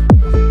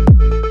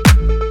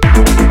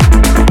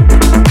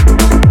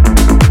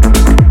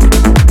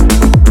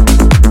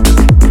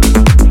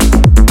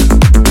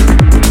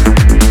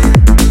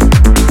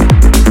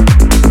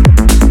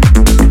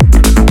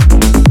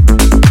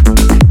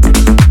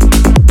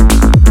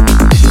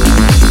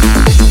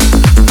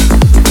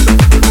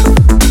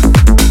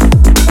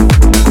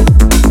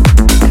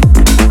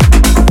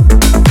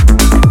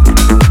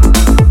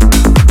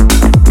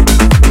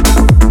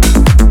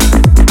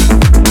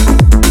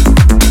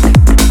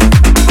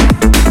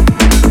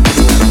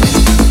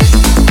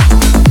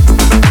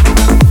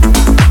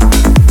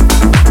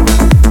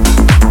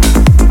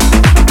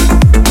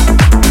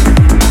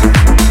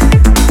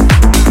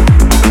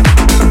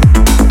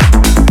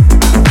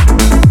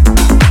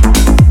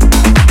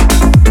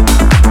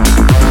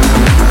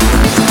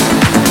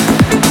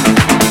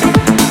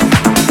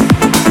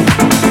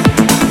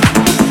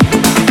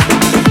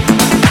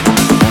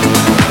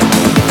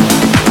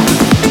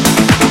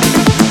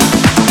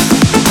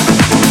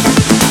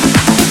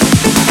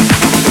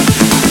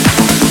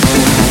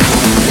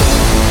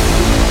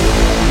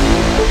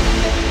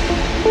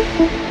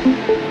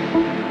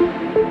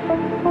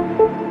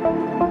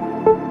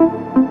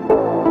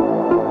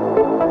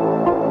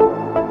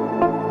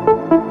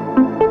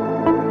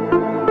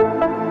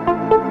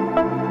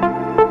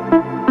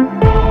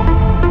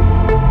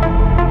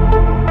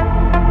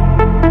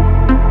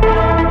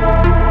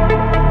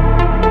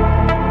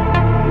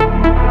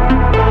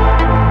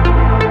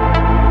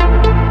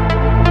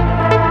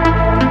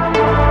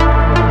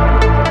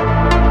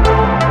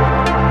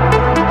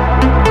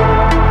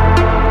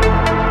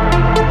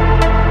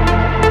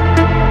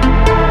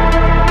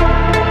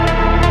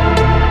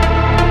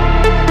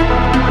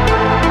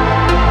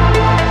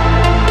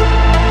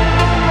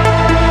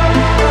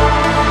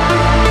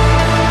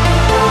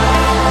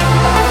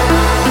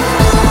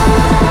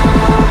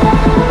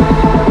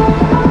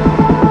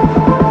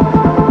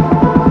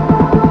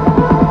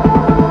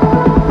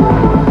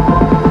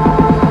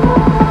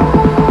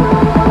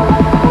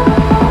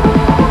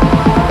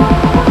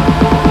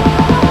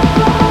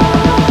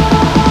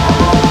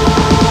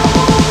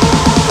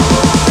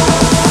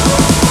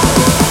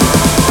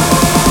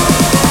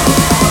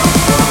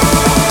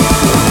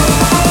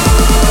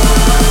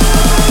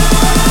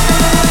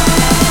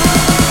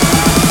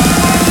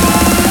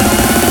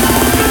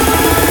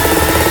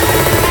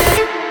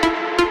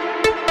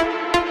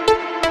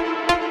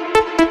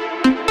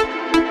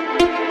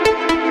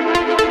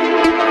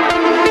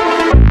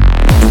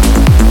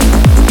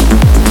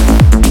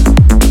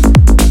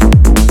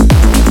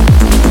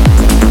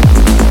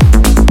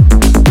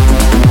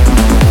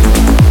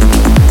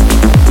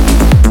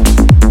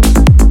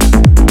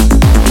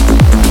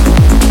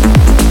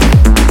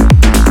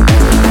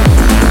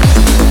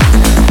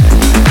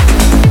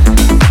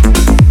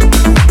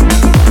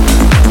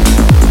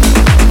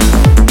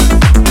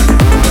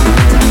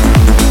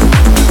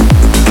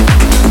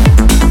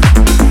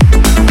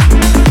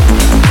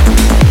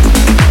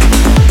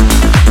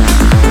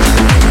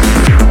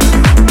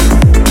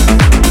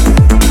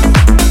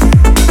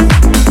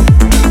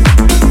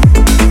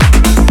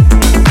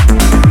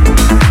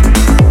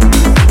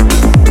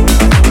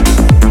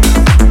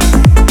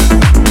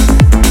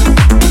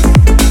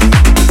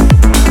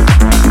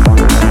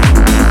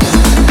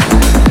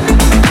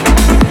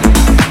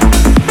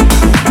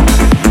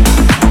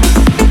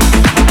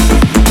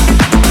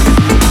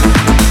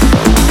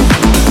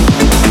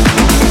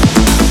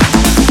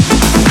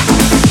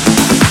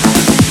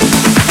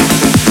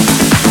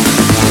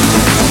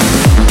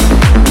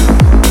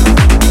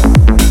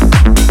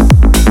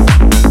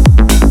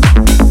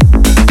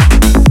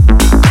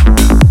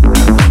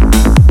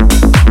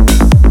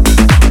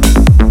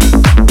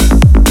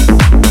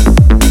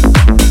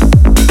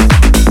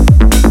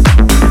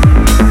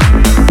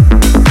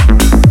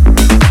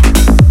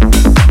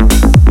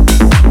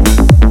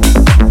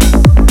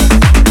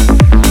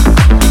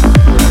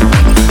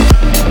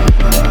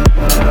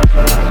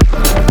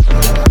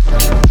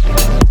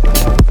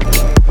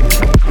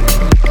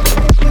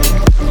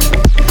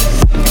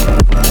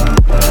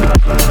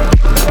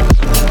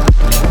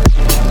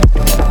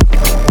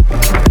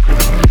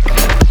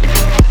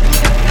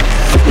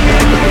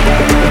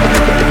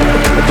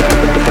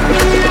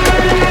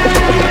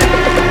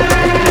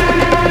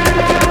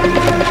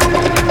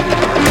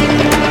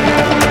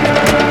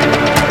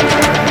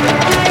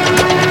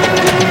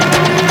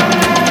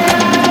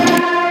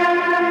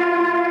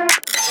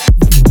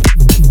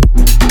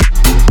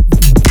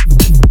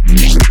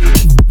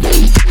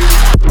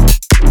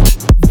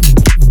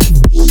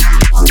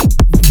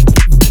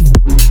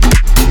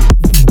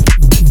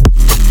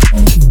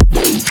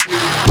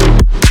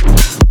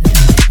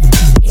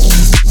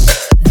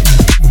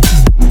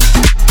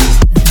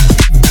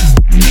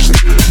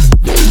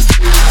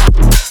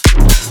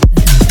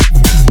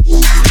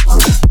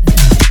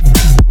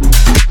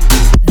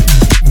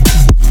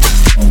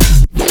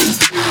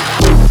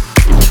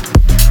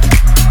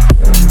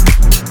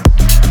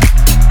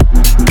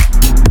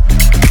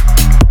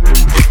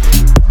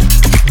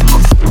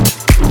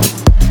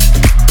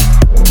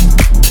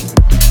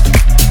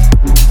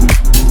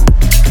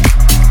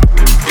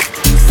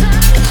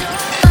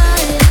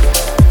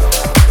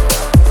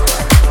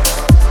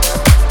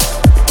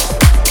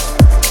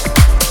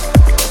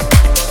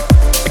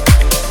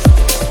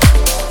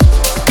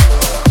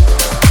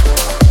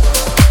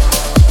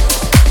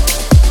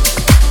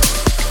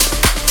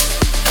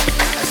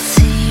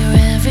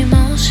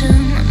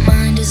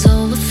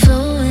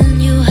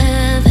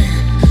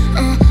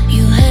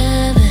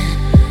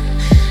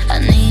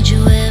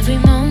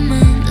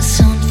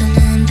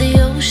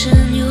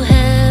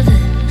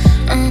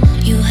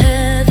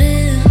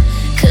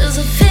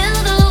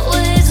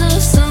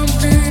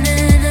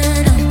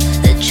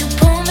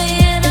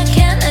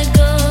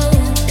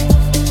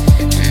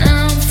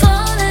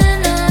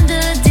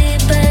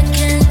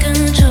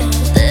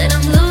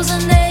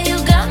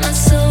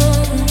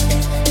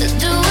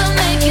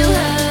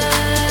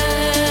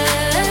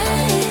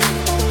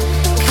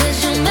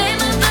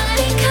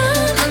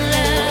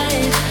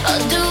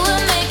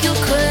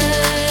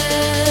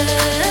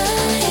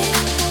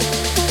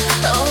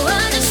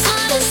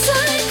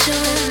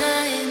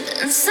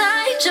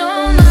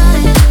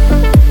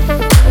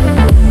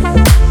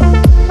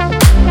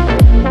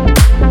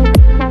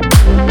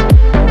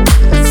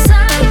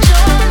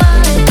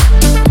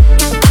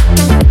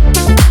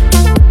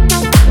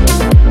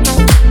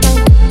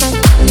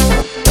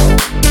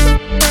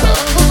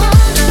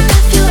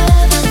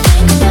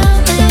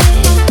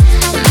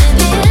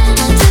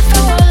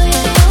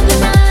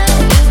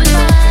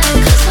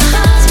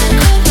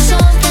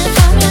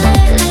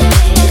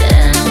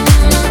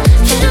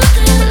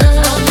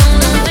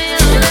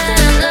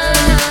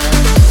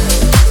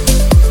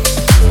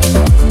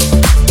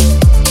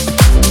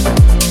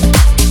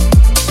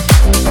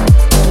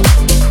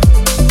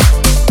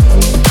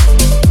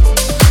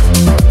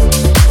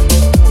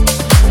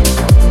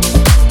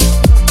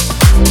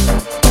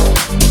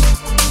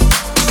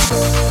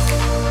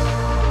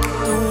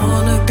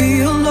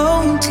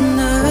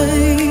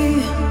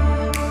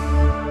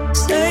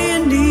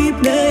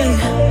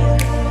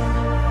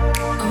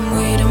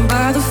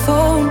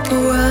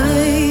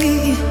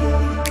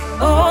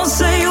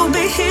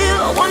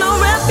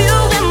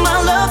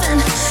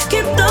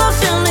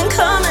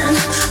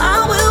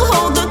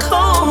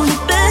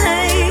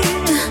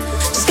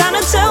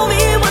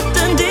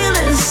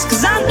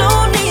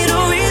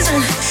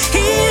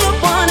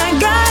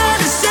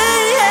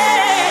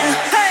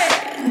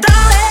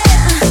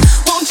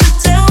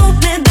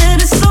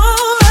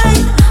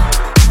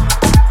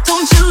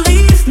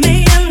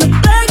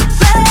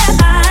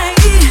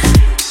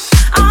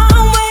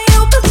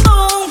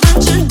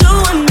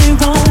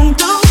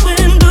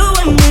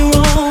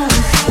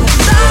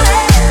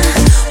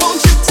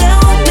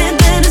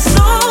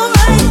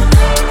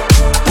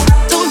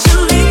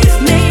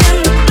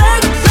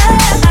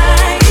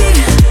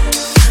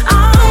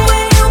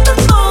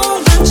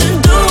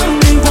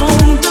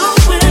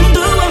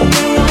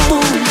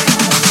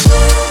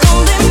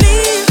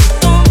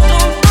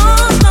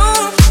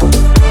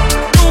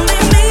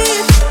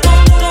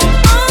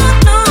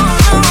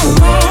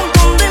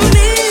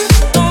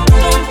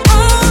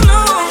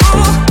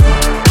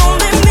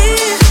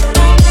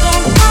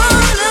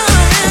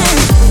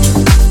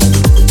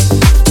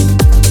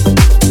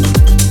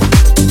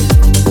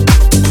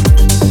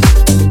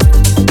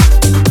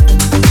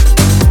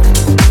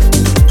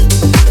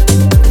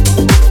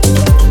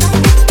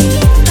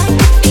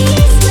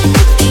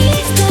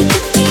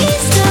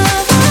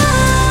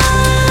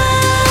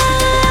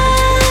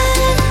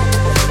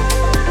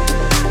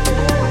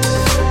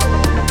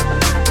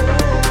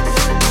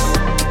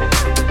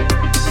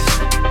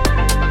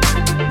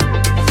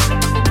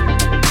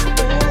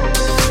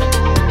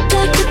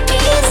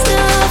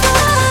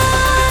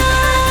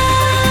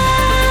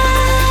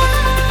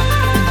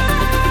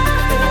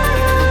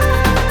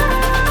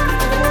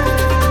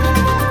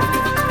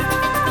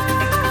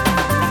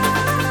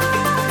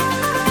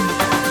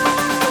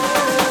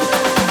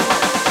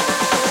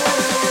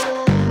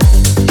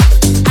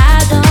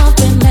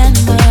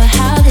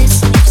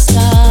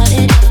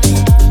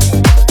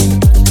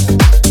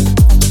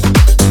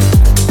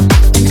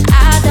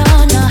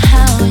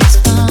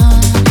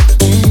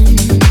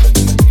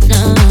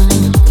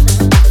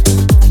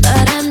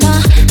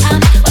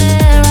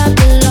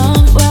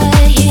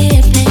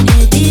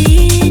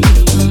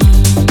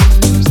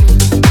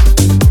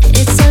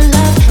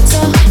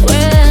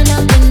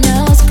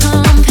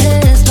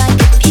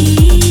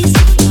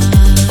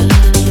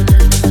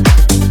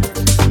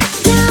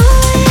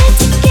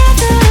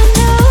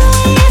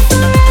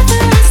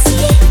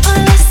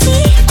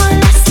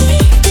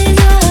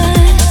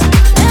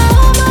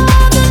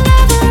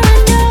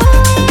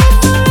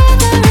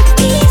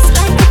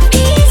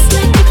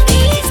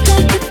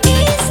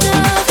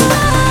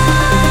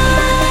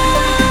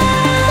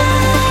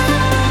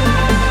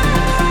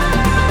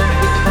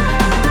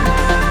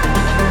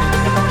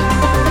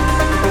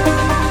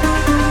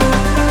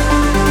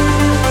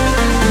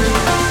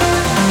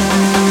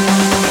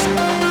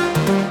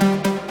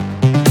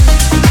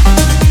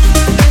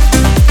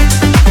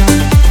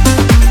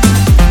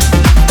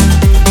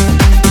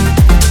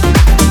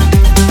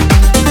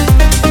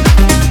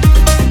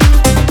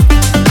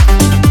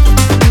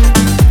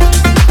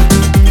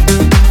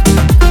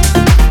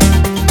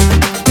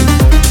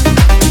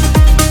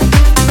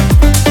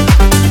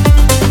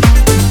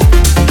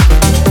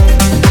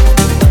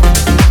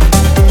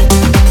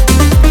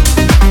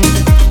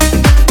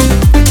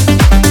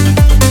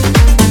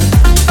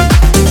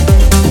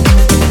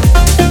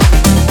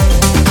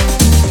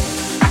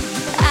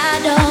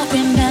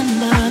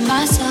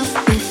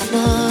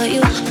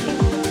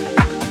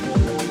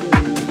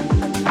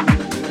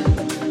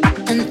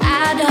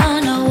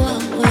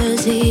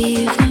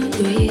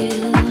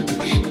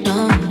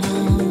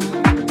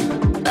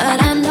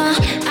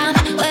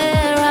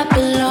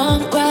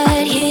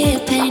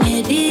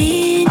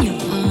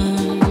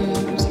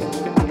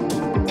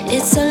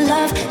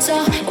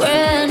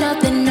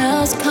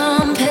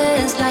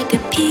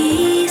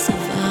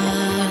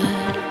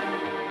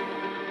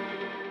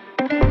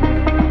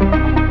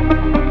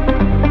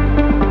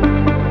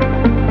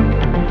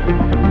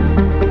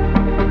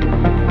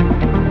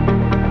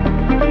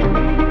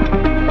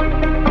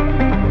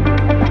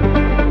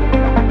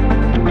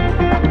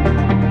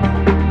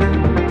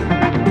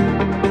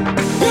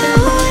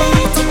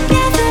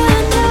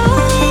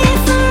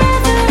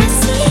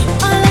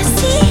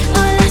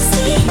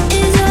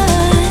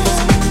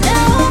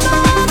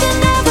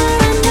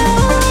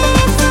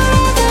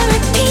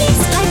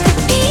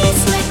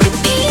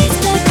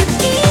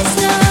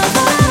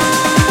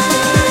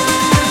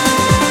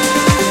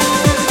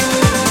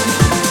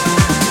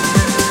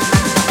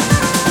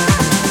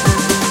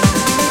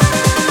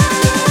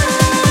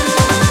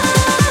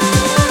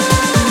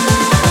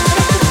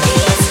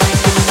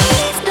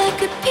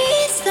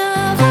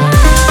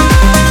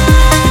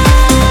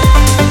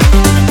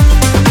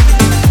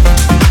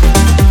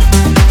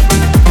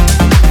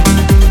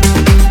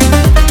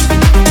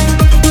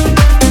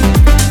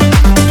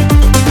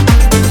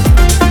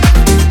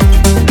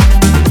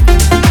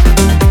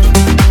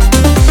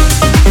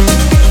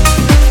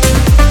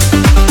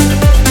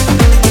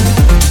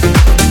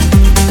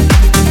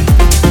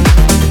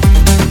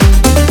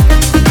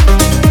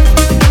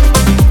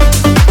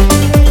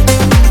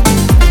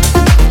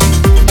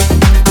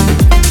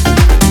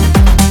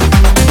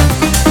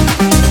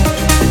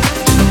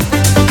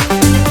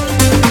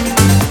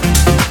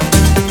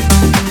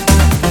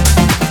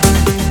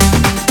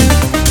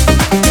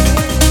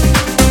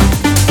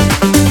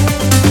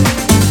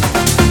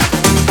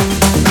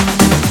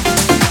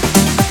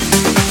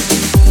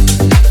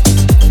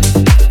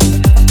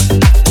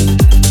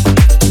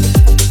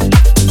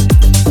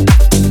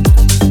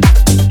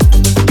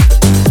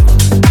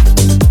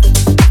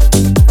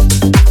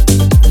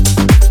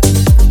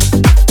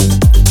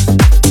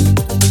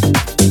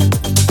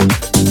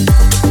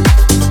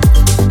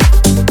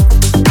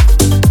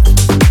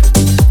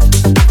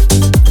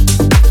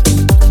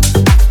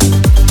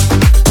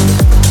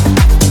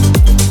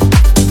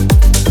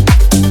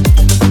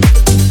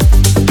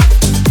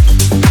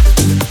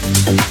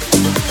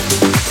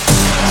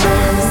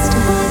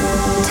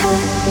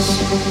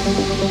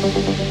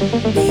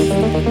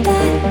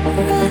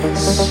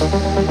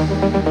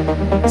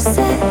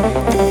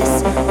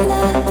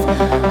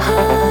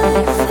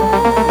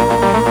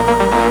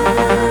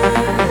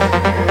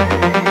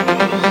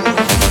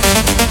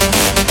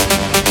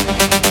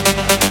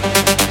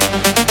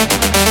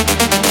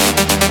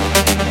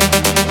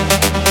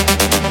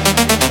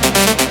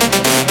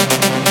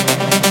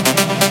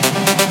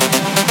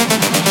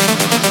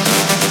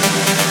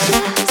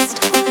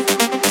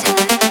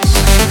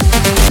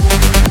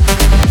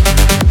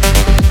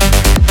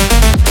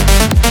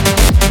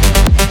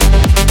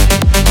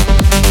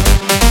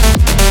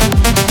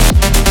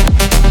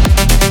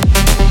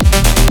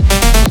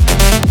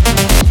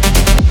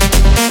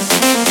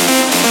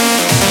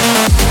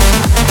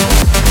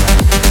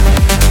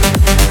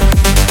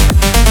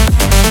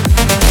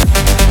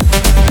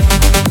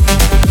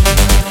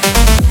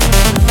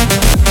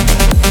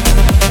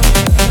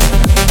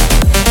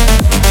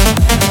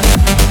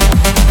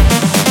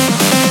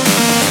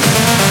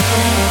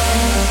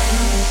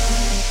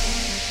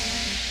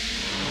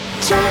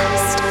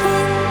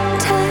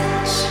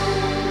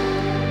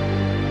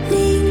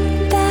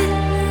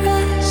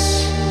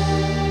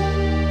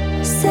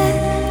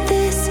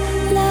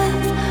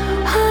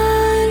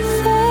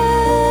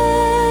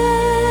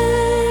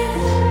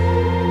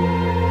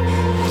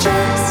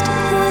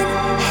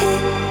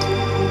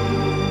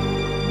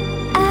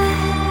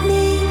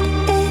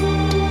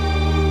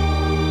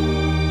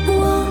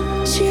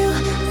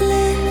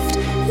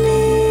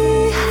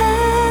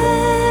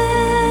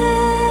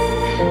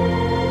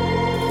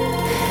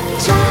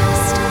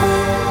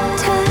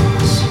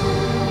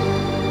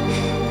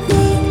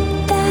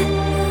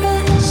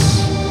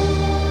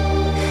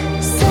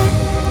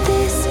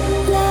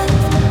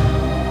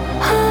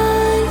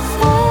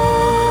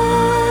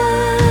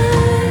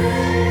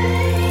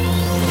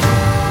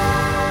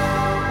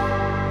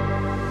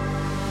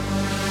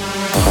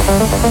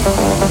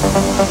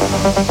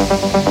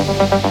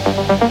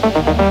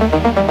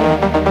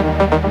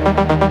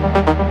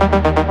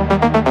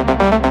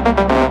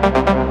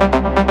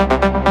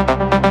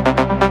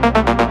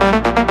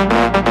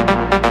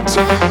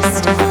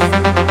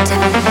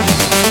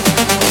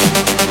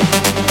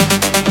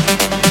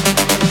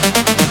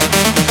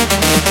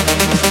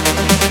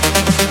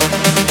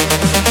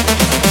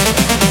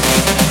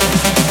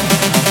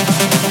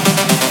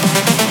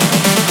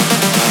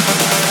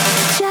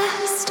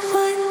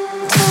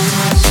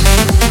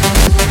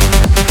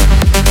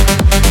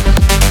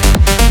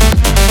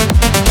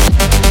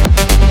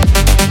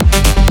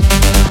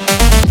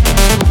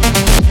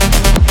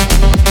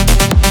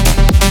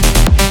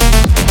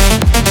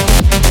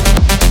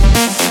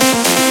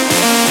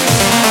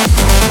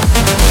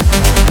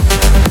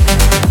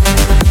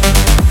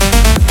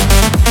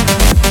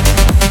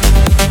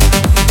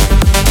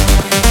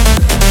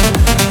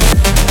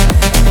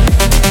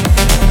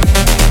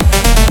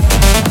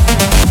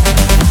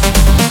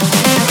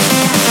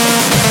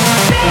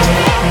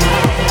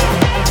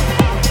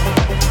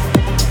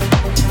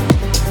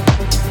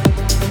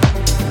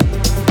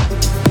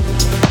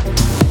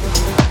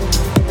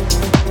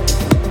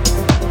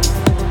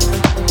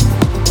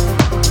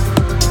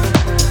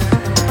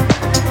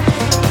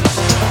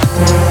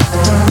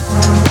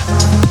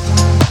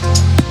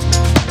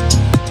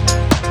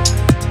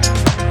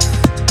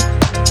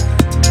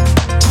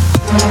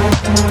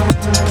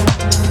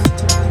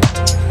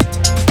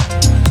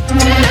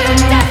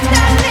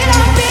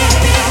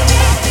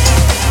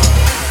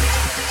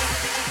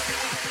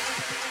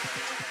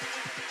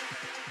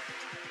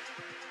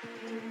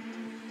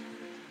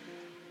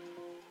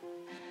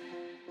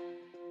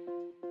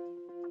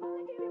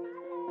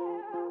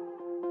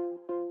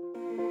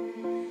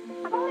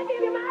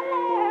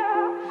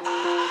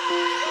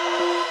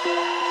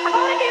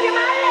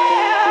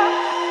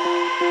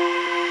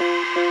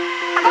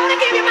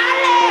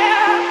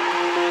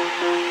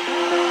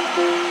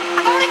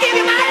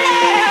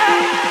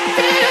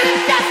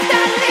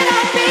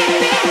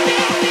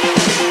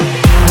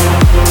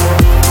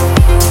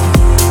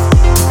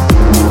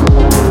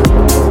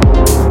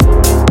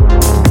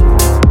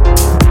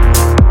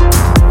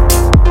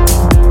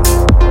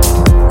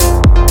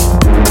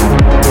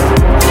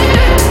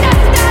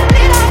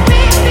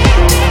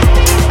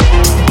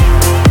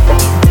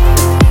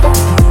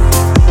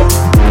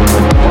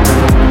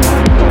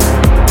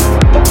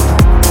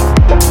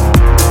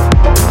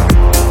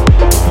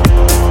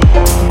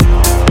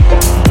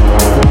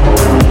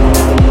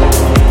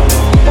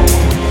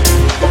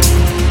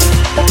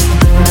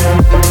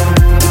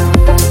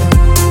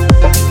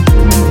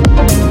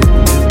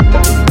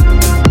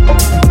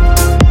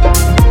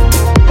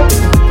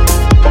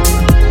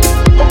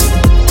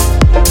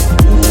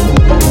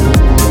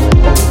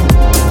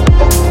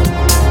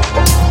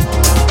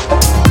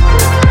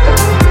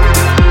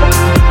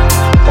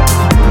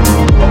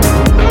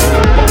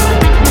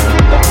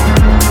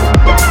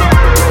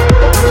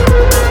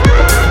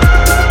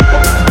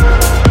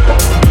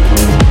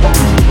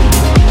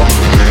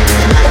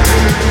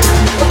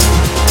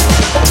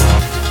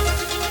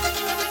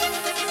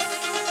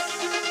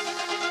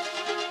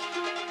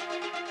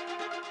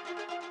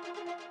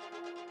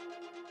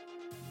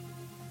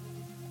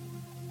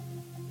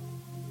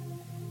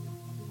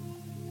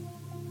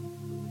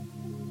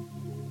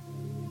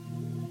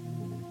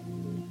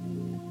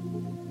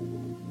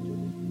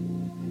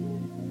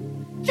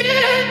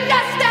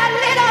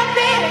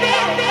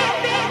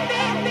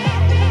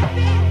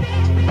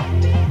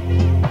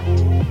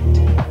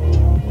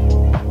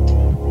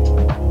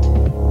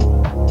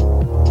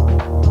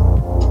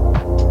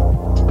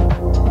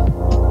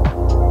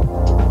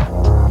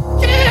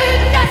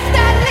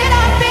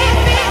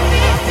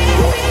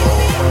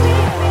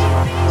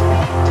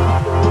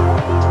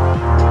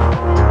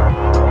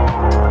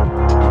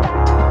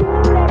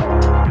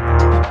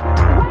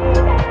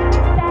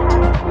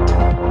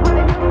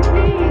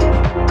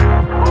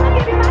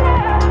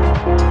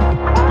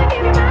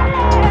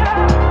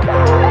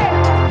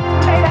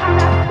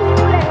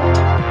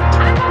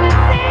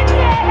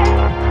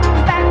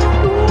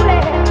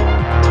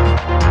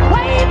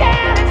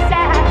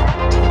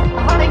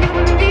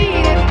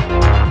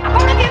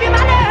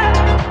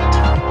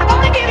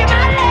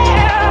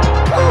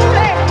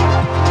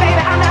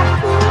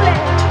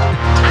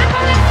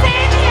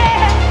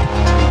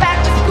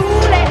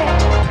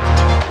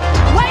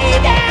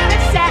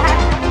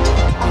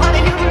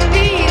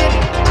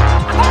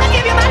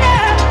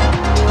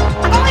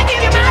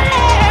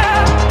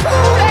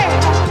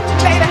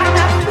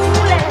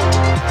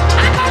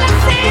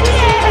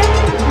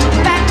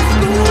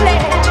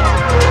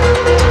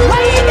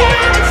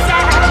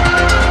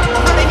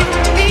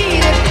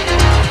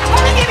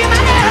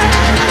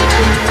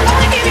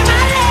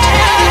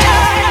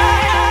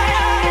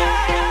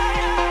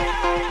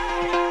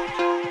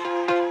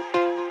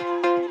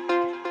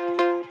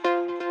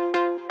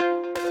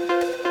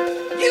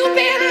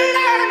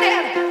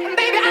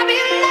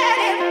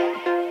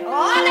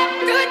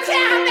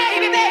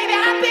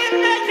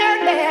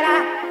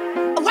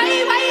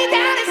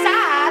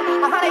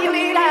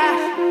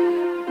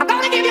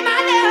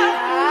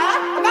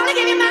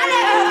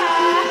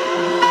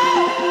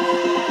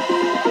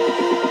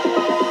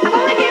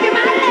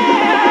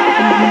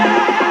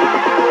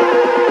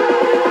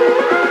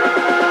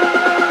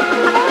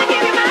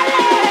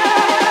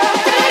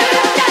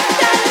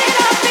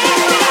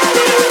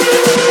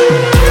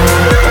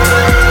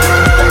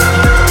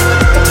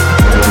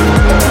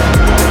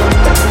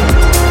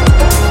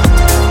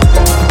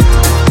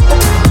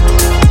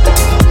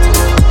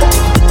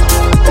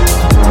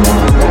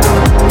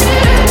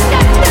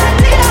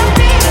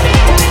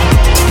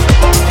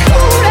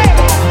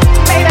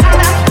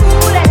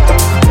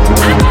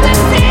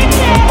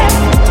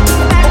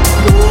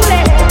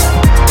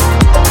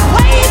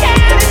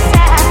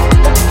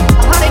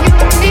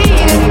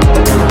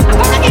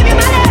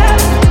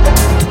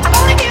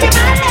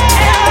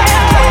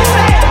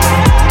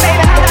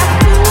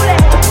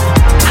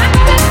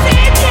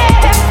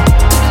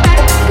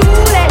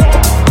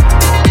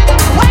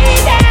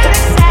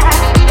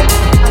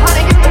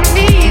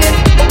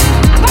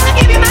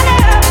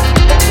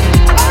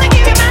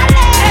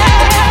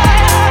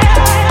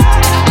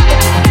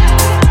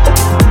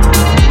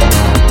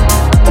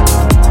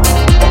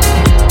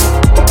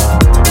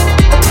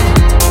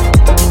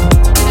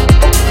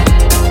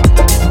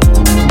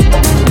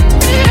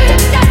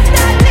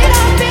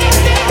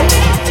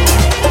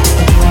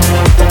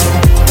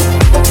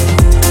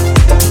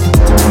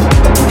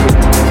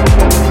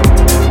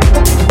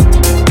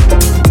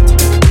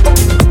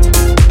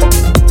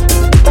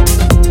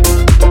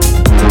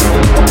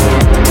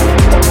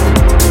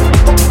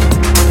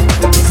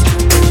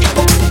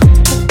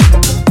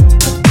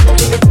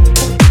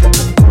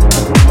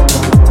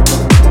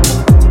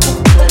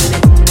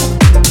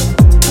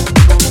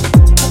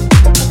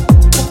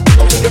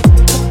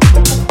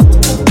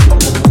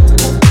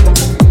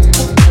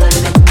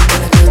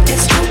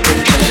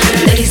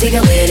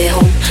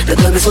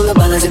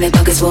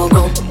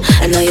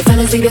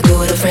 fellas leave your girl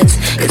with her friends.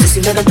 Cause it's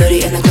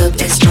 11:30 and the club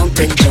is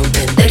jumping,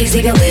 jumping. Ladies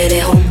leave your lady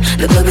at home.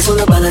 The club is full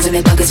of ballers and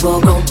their pockets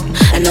full grown.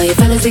 And all your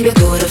fellas leave your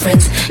girl with her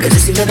friends. Cause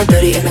it's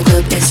 11:30 and the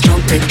club is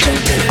jumping,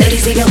 jumping.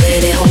 Ladies leave your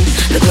lady at home.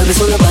 The club is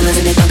full of ballers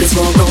and their pockets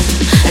full grown.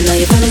 And all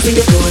your fellas leave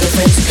your girl with her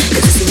friends.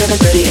 Cause it's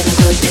 11:30 and the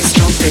club is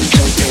jumping,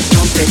 jumping,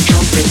 jumping,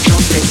 jumping,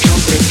 jumping,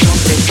 jumping,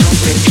 jumping,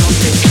 jumping,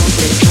 jumping,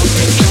 jumping,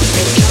 jumping,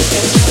 jumping,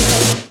 jumping,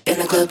 jumping. And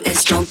the club is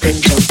jumping,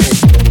 jumping.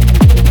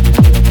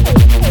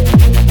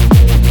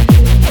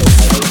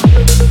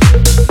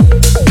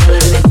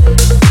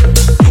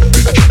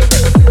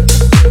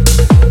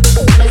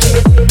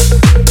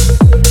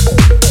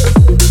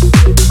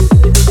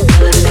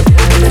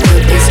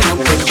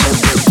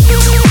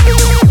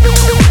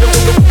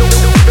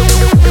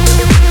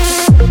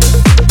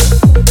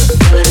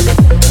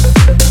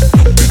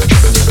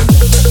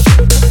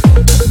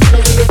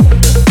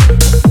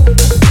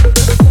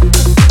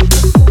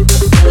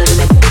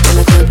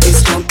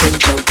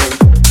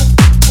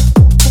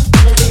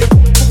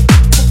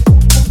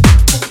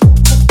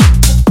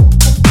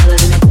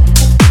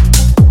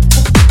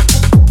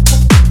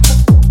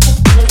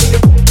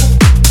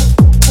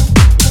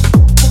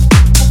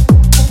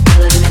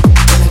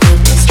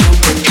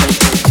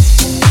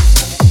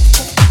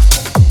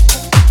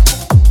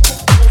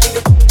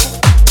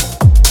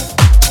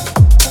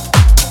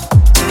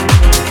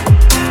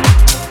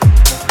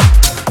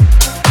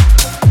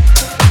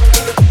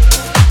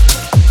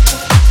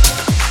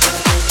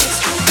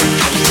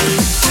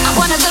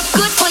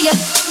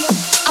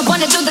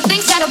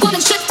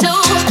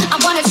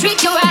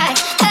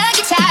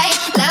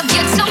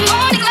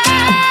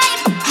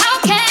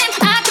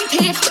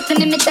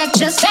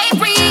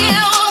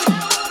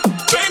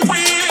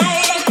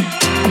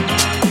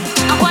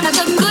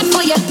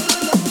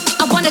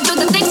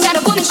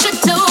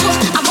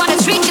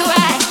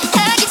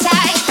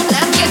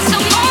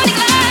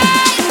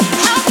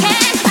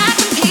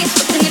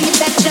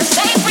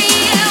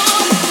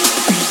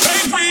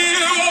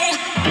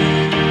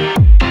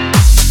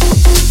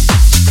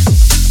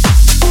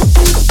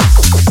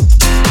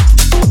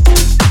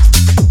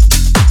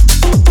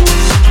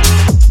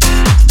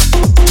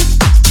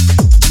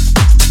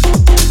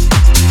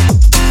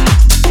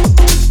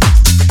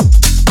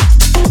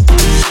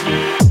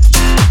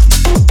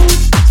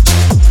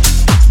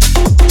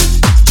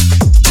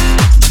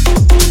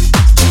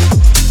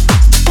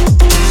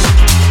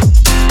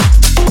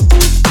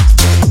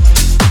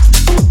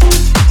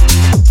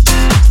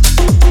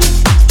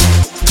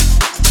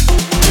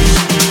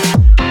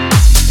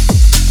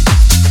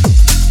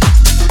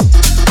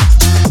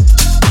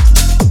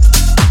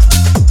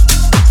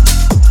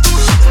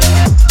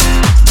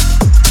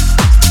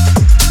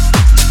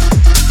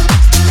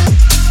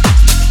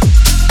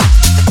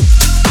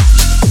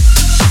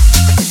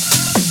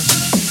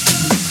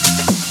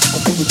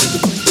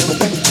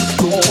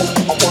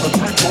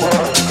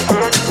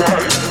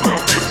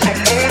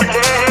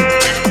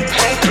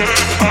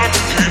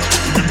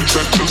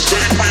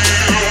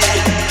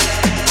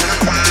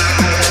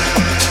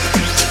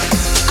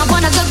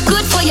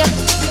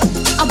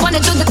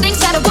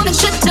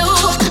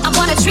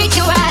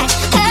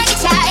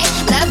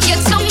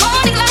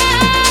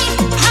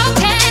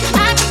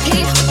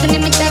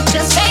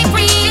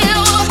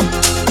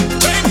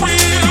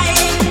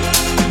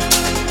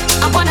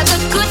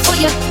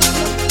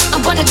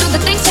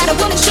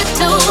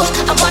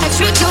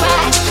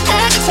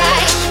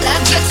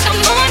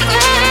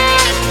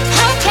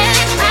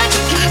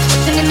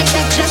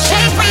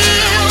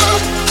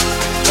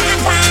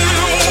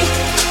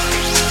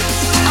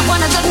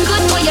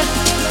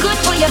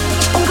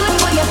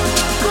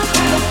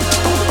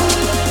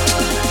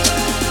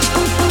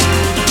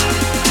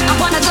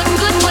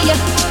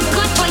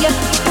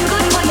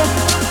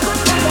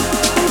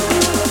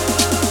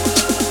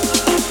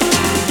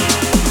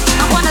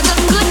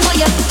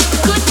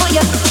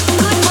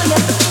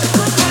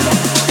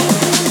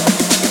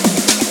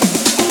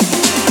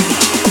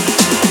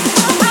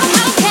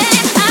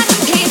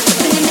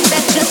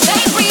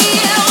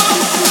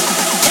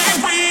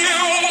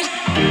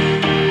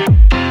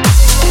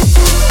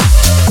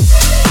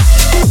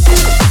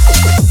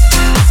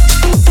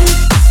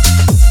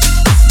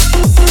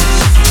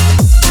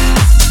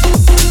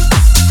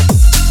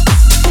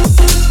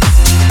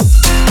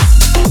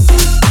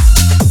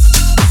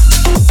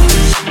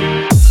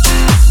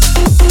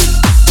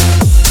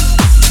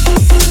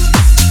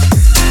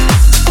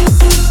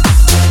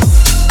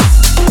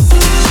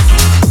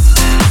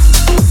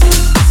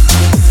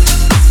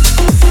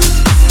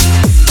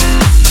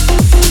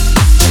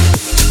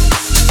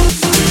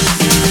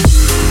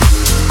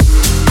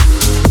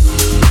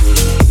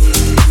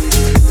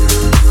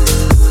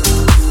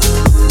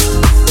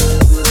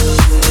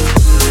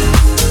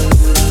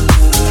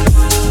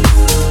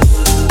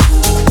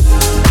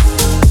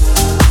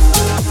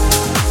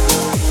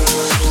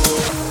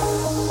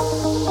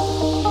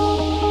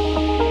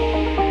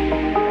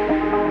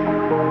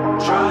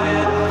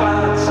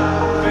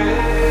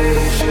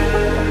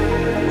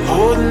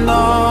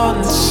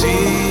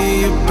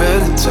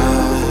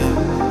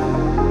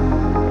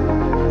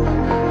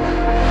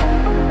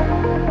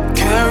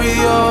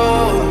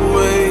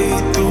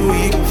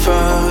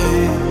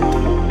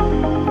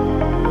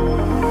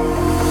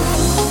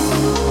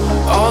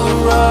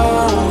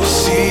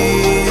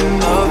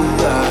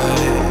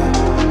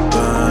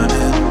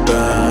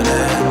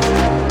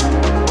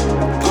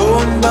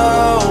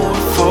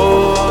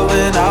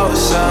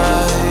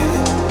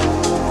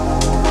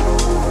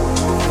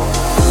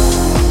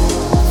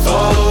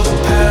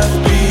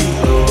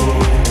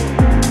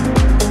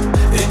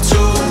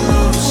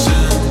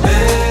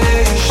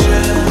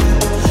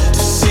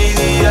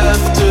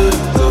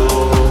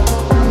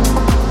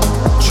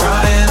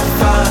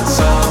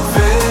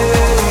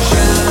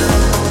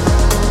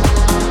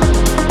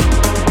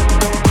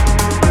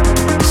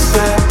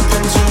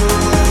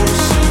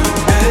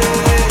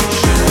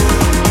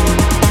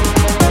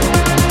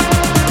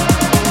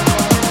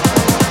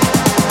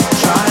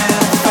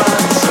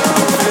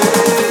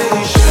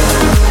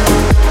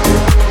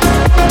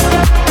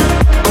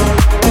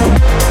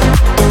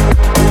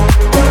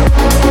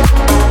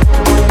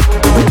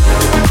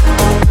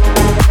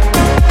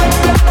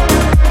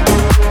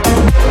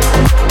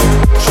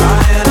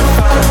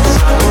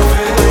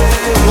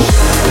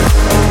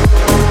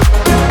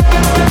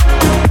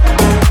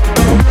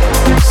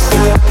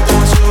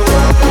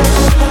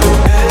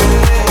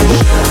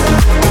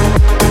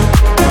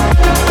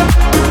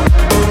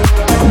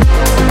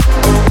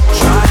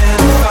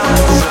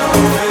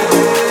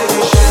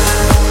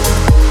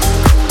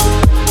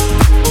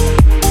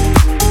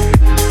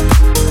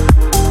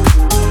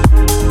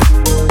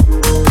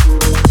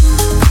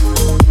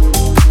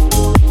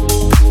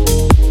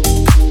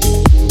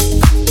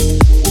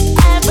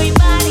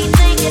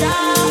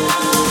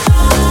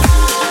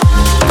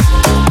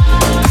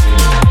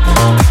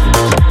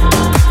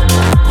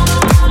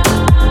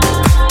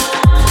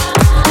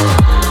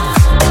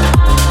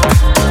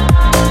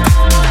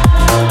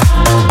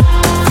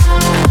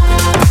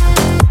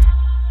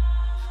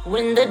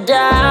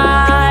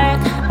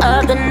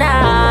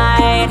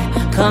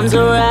 comes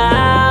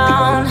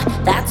around,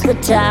 that's the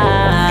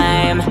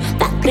time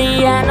that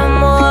the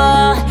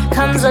animal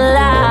comes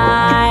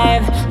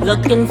alive,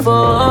 looking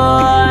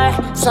for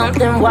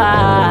something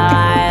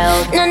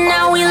wild.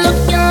 Now we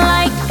looking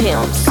like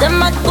pimps in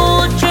my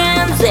gold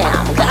Trans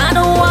Am. Got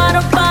a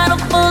water bottle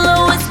full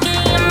of whiskey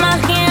in my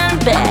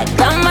handbag.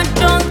 Got my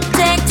drunk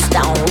text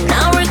on,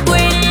 I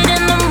regret it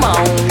in the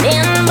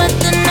morning, but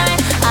tonight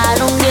I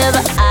don't give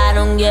a, I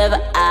don't give a,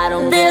 I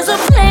don't. There's a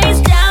place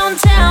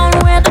downtown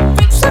where the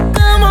freaks will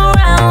come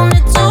around.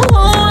 It's a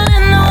hole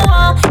in the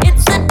wall,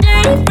 it's a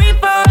dirty free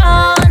for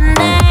all, and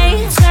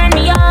they turn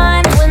me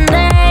on when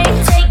they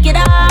take it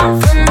off,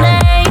 when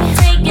they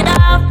take it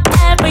off.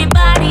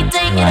 Everybody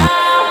take it off.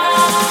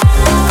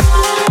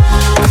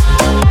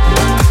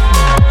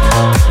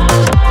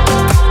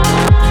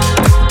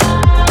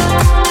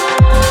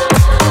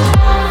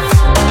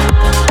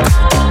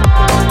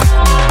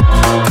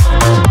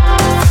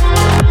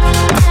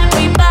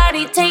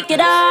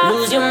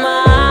 Lose your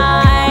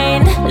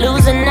mind,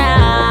 lose it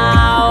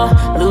now.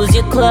 Lose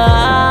your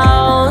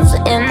clothes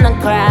in the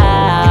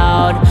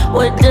crowd.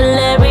 We're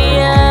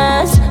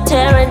delirious,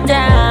 tear it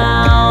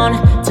down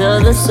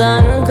till the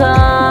sun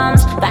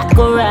comes back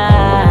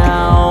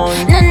around.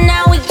 And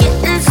now we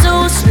getting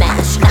so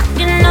smashed,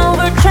 knocking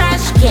over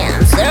trash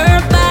cans.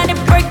 Everybody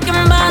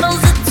breaking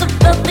bottles, it's a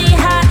filthy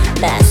hot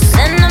mess.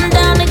 And I'm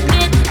down to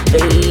get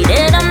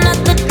faded, I'm not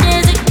the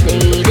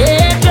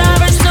designated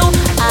driver, so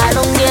I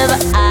don't give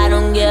a, I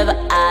don't give a,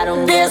 I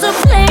don't. There's a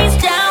place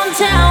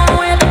downtown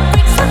where the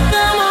freaks will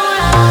come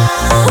around.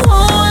 A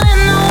hole in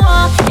the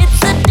wall,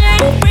 it's a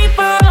dirty free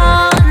for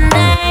all, and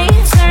they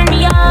turn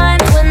me on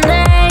when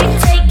they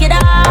take it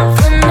off,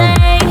 when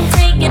they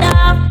take it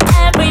off.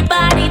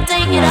 Everybody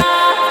take it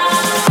off.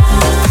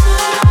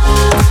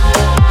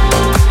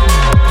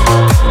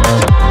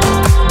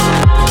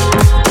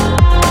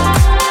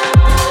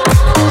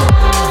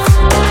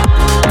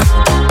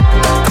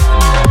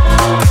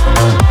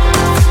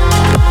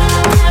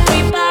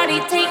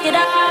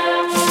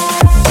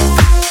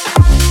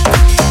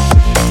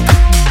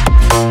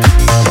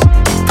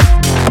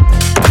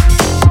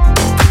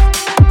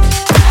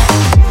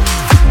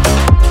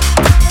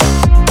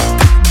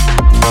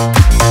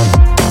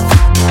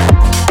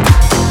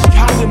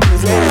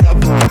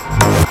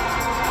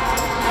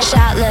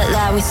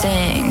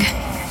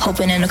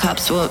 Hoping the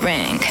cops will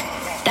ring.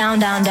 Down,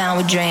 down, down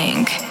we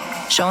drink.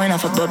 Showing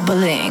off a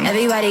bubbling.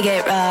 Everybody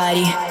get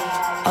ready,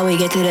 or we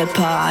get to the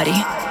party.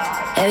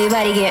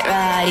 Everybody get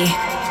ready,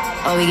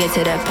 or we get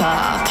to the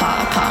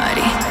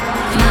party.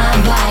 My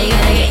body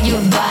gonna get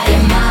your body.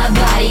 My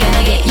body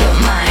gonna get your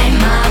mind.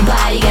 My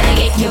body gonna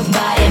get your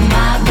body.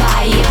 My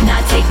body if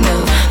not take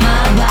move.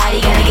 My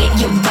body gonna get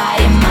your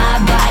body. My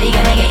body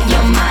gonna get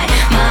your mind.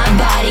 My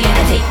body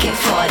gonna take it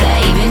further,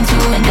 even to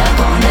end up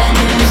on the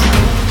news.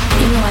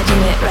 You know I do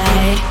it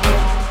right.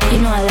 You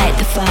know I light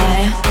the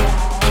fire.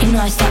 You know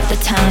I stop the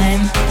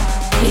time.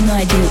 You know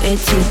I do it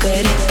too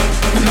good.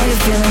 I know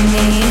you're feeling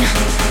me.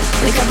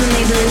 Wake up and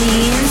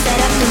Maybelline. Set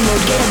up the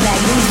mood, get a bag,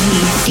 Louis V.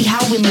 See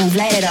how we move,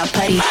 light it up,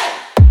 buddy.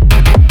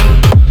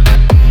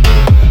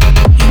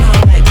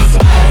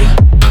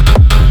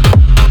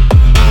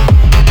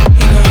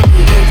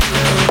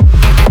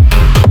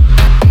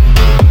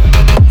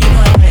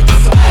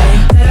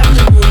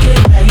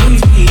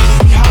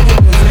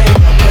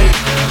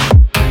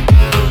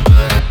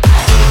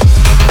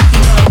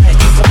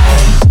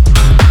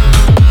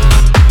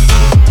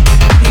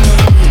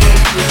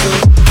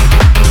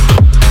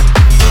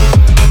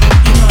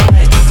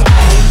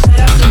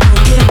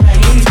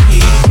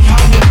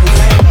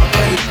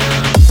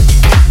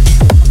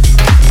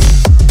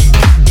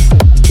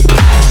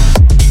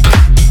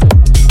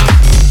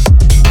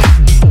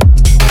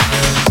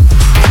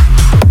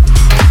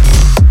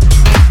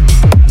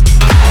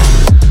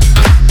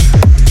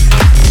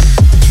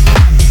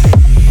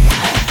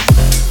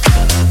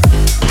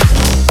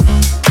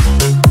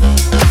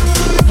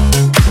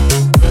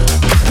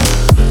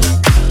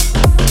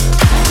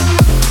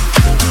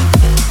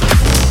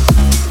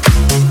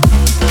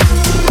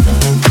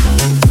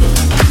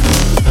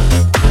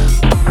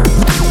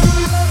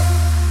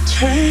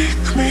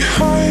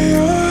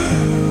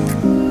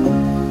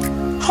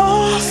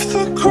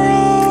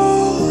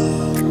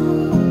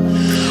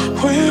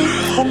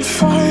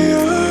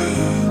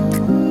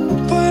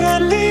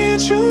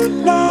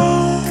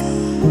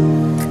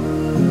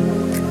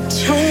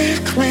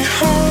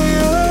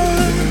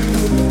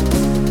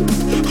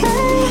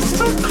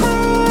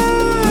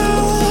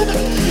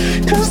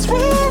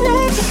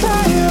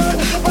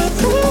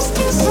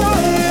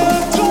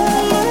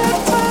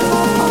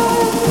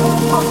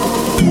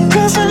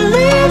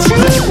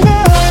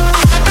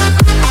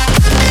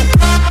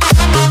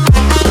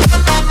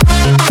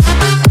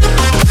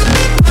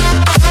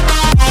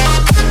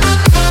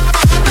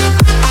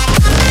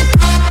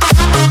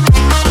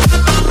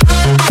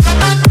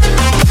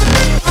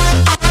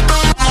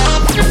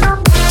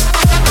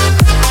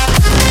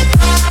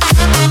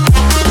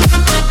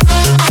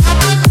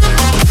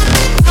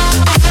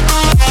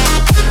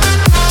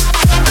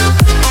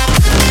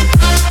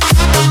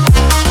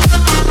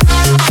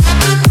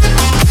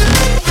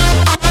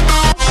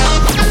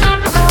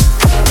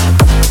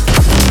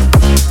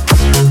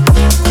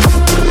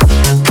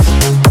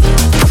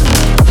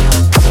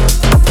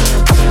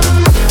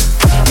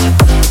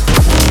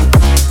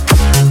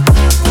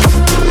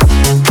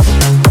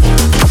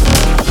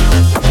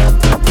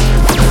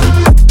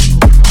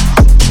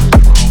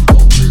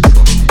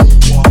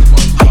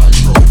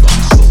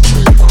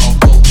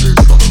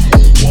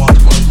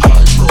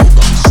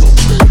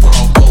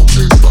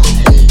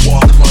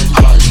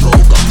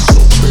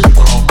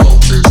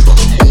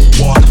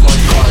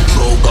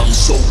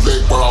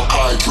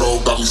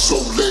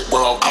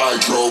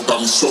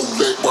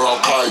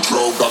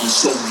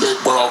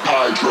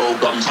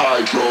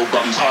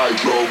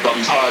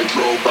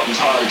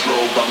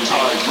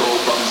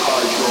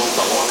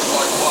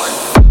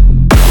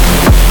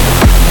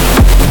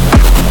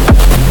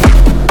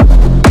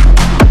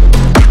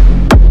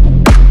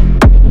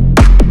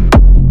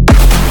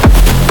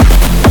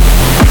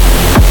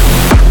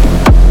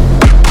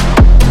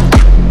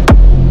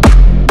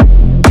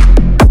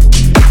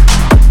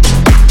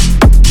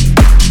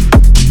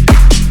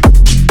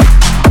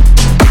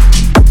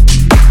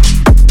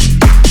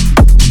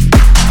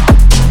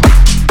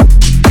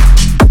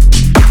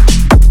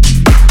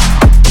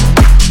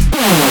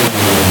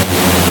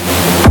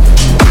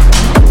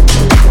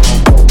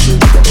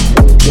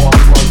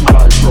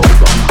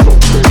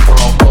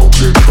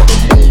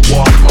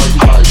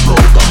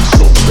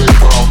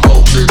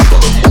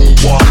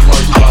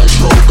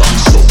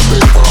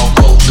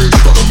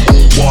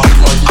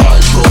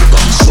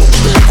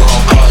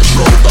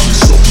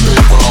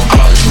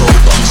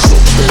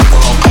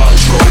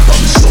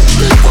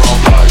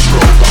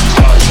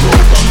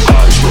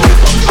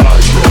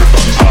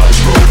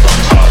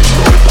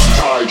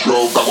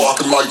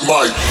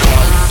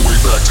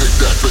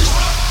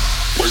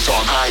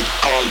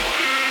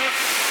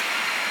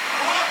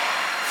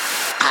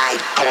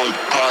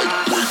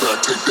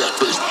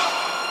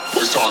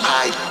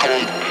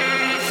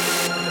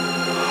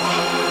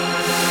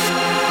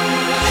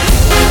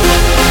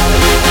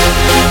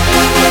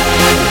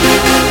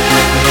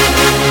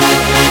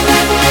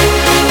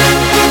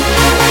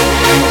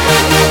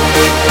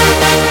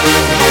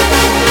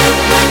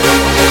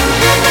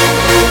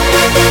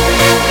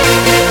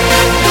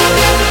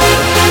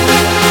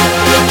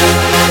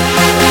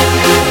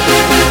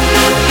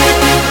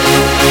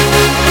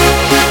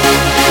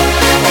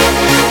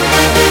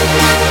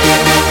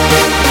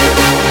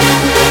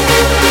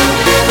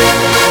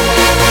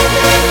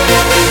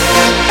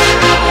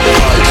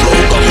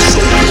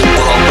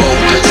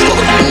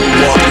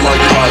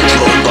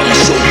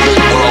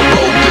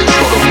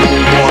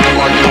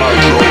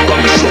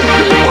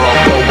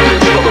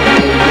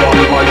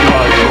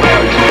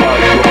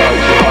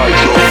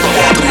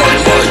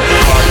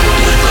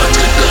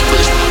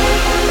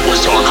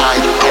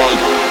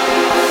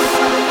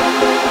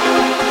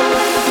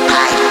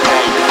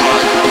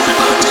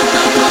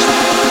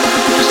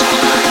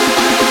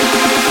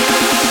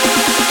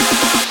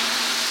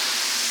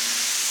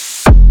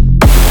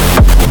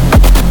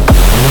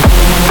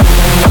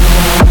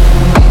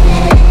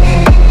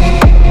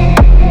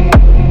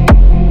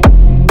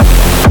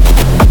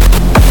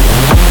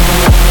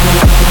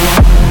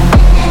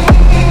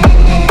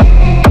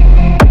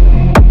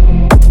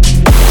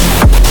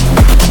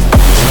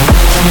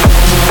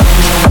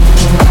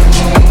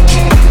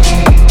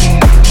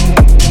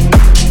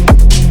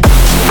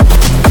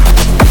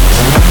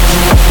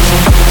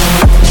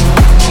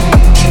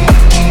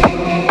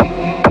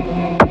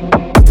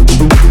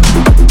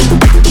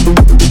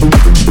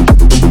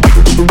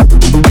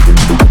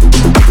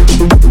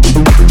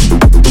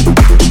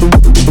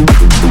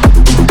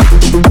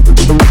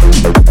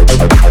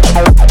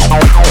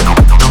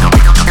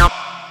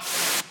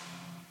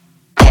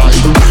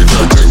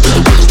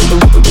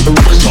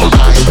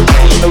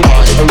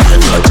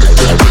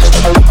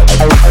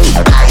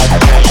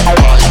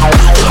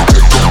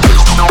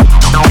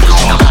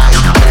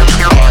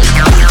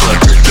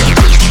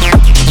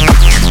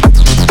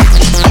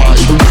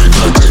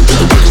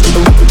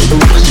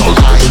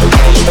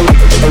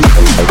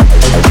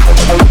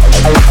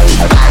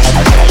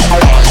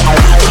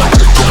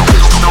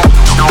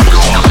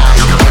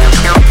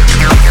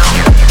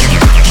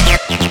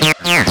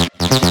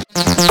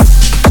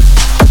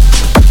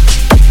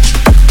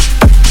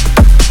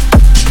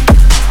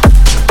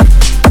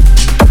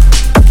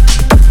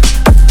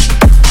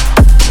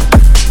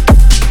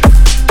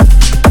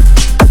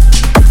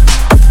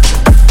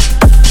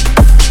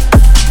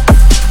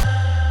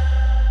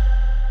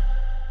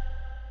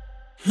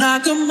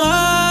 Like a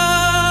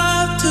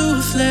moth to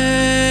a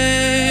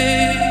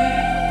flame,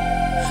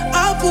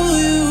 I'll pull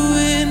you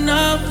in,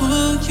 I'll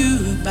pull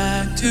you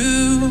back to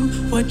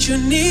what you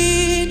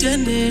need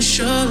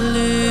initially.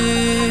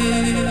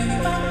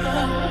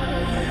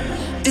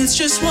 It's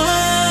just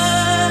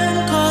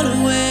one call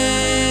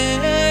away,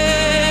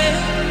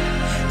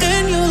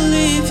 and you'll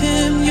leave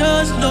him,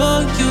 you're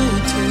loyal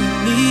to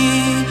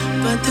me.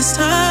 But this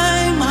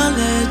time I'll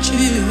let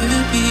you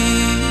be.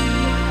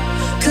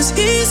 'Cause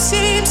he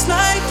seems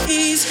like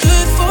he's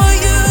good for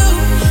you,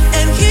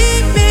 and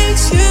he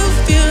makes you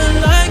feel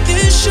like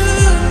you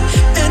should.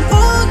 And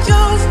all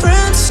your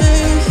friends say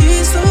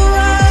he's the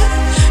one,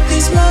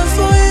 his love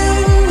for you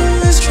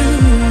is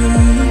true.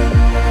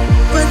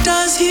 But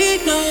does he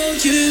know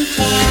you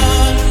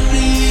call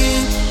me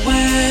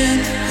when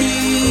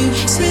he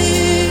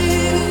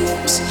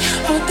sleeps?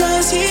 Or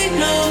does he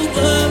know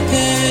the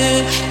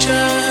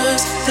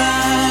pictures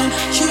that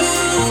you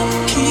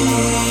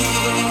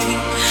keep?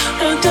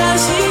 Or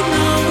does he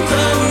know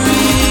the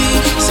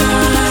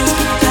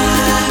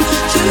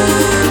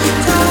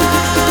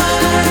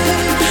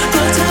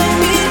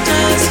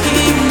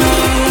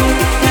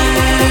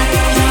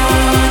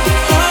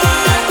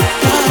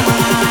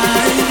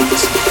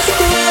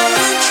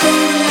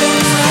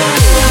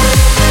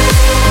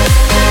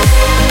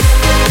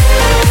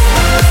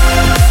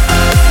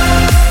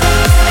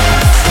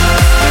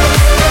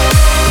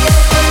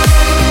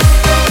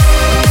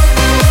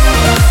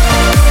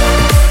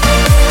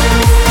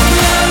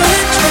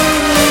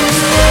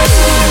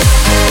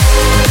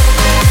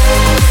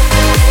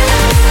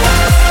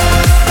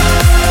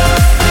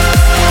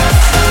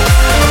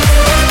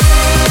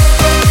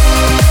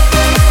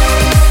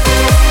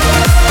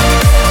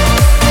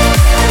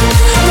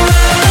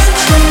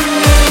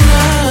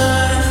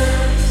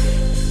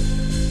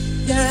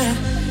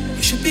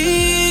should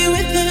be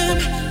with him.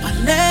 I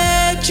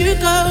let you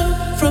go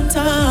from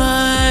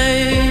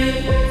time.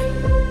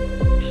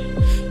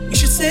 You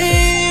should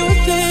stay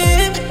with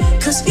him,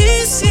 'cause he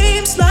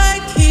seems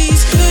like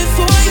he's good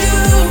for you,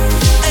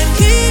 and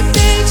he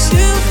makes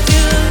you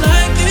feel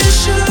like you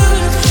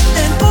should.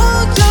 And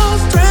all your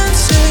friends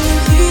say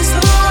he's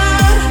the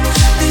one,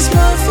 he's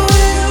more for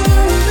you,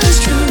 that's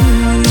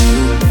true.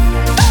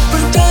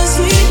 But does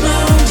he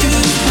know you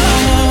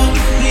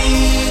probably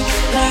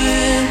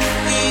when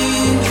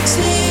we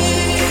see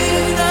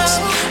us?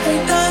 Or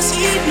does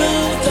he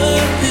know the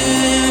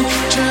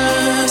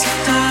pictures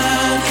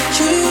that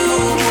you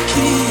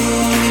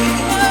keep?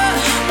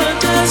 Or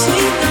does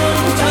he know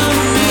the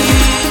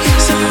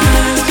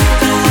reasons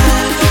that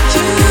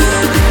you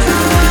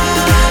cry?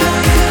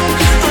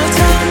 Or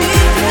tell me,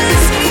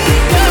 does he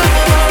know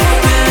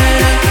where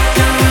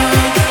your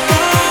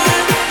heart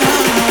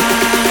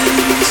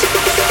lies?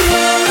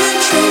 Where it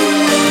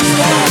truly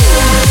lies?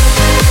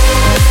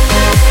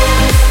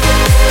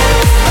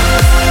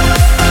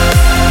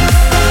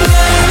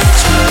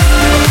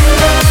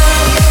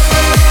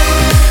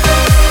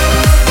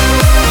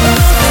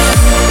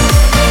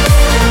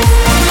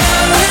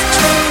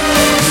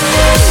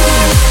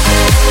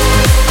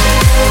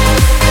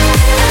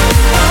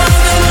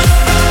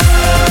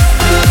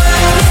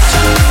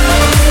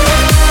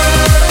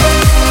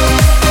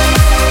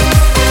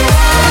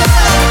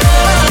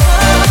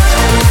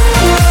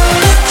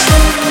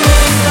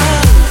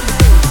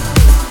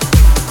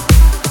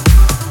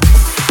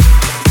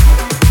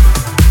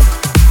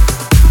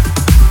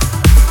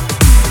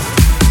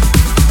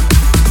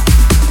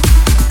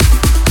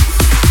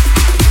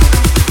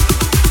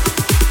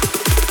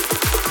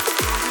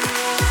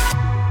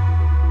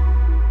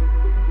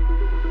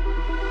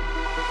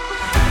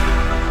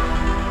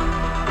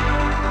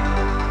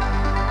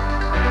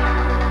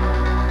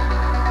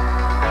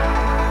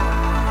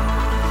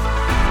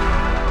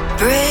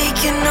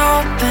 Breaking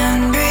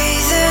open,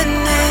 breathing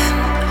in,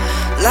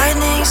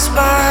 lightning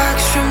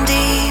sparks from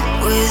deep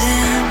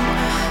within.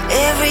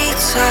 Every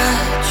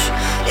touch,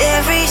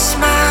 every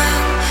smile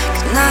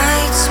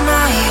ignites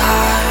my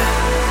heart.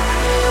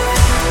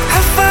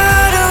 How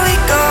far do we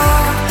go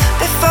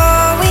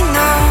before we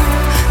know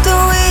that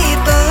we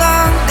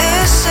belong?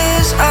 This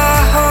is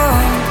our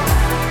home.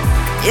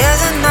 Yeah,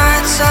 the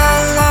nights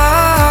are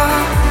long,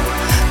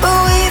 but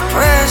we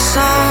press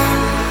on.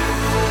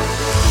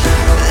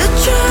 The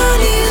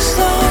journey is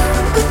long,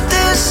 but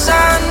this I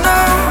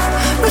know.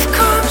 We've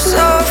come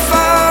so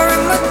far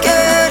and we're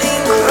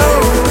getting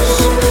close.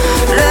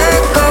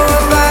 Let go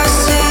of our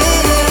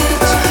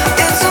sins.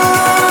 It's a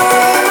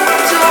long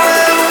road to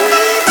where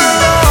we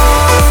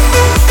belong.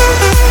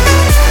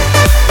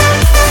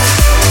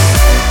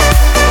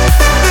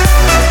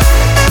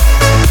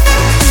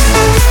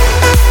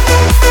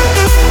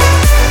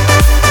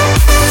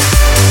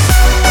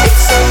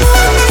 It's a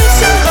long,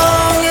 it's a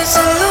long, it's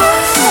a long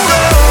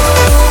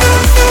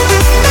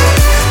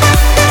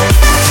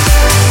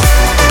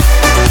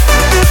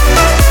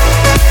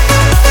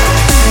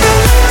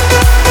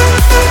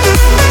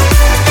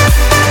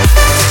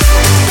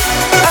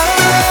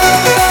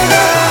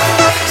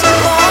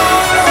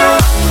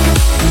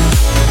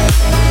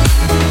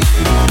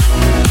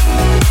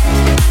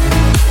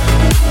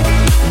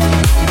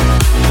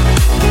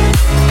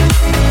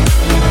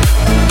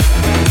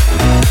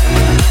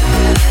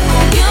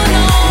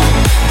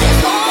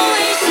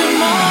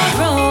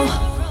road.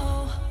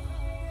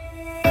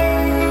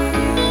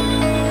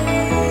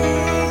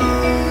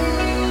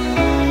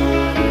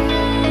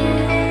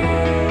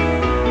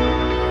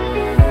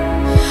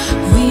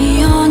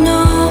 We all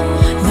know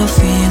the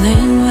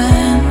feeling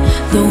when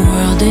the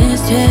world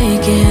is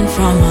taken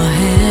from our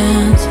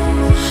hands.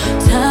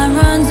 Time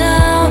runs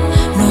out,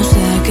 no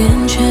second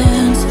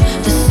chance.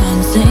 The sun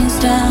sinks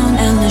down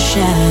and the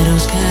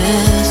shadows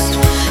cast.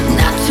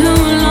 Not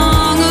too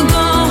long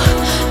ago,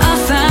 I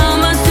found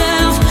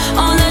myself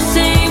on the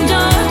same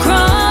dark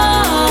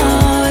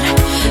road.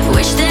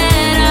 Wish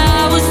that I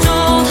was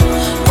told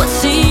what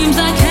seems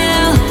like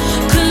hell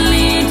could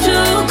lead to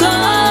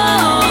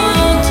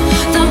gold.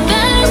 The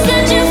battles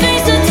that you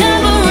face are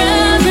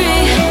temporary.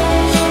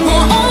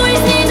 Won't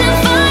always need to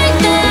fight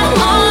them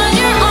on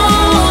your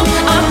own.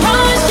 I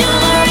promise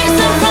you'll erase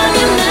them from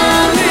your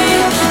memory.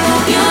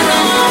 You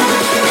know,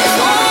 there's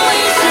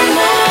always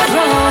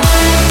tomorrow.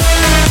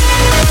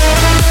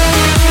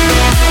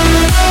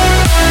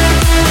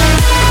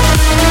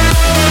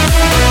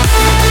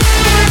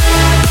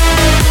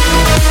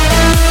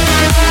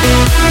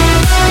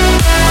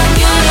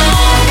 You know,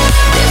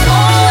 there's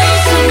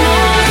always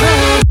tomorrow.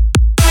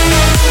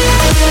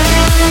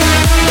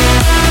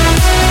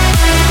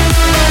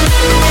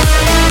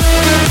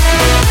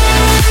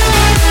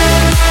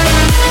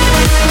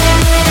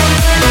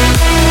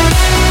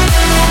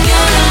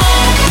 You know,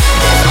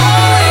 there's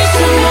always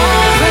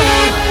tomorrow.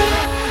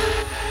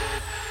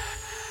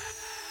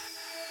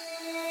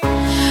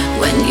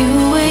 When you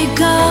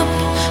wake up,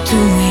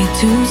 too weak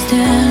to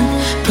stand,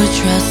 put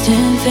trust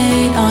and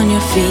faith on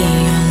your feet,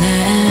 you'll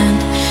land.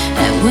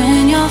 And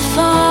when you're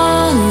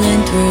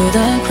falling through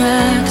the cracks,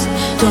 cracks.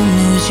 Don't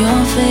lose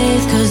your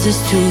faith, cause this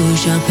too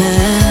shall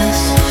pass.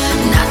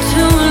 Not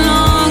too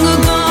long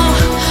ago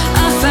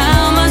I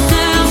found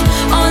myself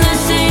on that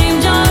same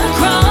dark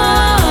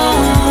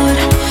road.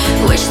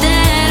 Wish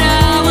that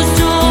I was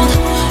told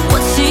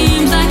what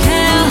seems like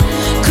hell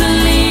could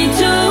lead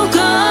to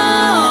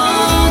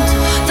gold.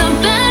 The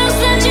battles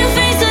that you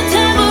face are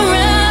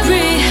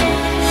temporary.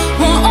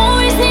 Won't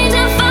always need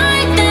to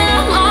fight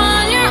them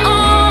on your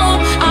own.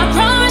 I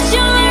promise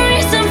you'll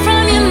erase them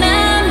from your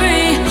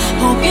memory.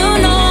 Hope you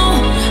know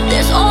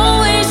there's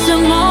always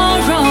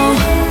tomorrow.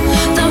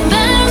 The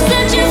battles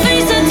that you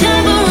face are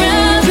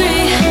temporary.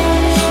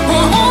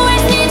 Won't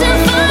always need to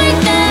fight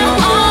them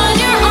on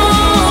your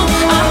own.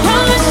 I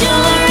promise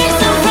you'll erase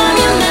them from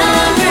your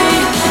memory.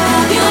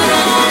 Hope you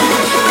know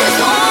there's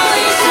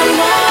always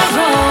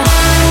tomorrow.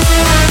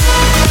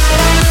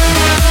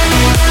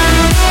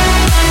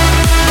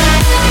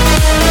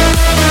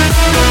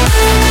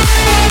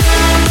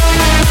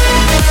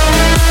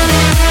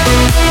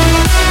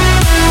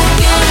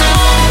 You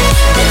know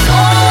there's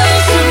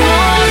always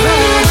tomorrow.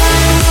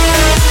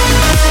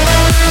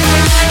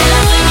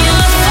 And when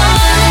you're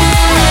falling,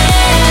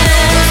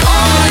 there's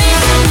always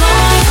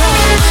tomorrow.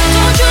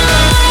 Don't you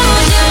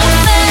lose your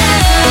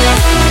faith.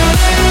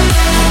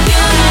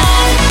 You know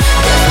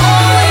there's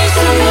always tomorrow. There's always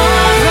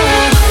tomorrow.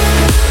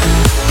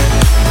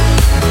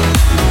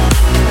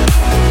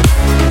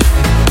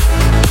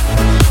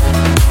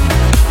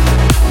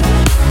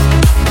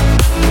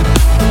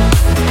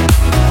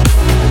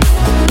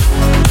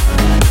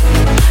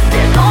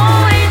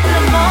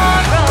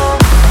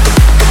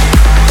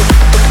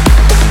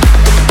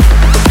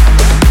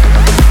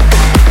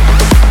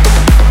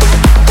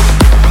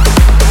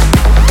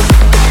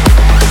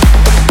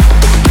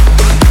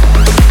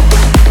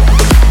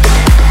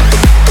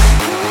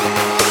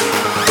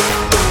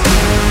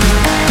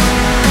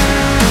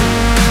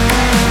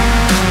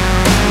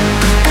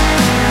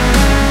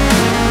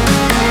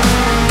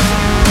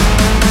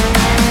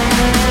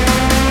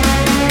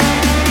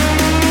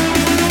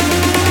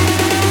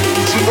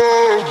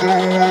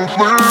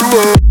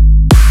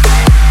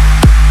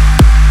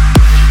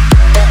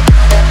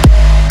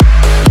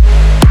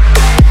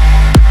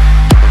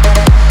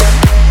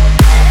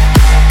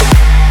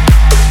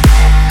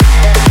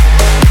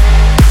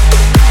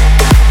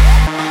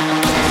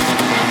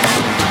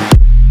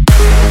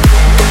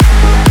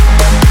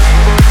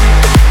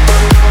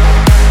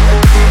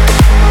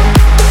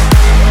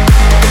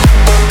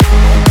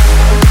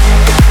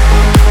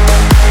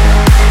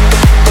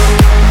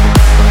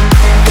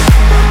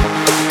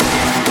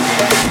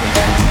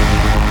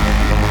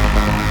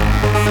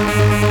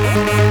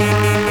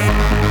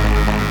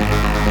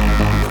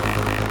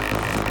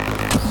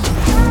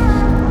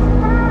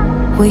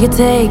 Will you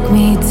take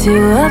me to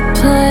a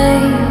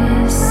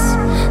place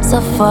so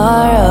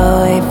far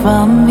away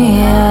from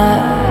here?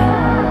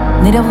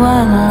 Need a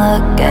one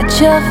look at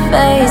your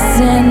face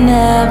and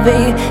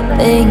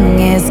everything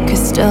is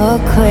crystal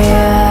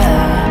clear.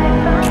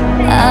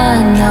 I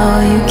know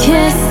you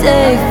can't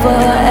stay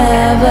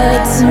forever.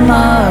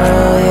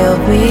 Tomorrow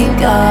you'll be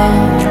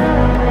gone,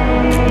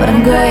 but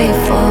I'm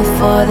grateful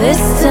for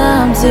this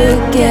time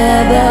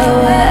together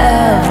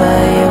wherever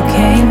you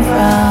came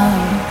from.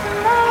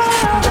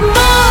 The more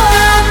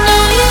I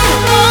know you,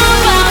 the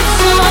more I'll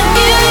show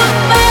you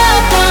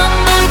welcome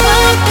and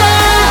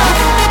goodbye.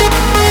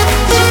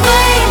 Just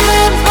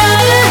waiting for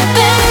the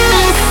thing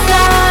that's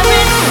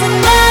sorry.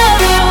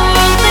 Another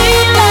worldly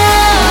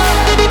love.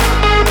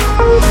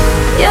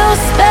 You're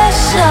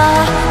special,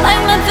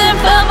 like nothing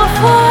felt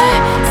before.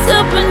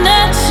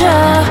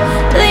 Supernatural,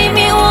 leave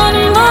me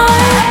wanting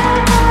more.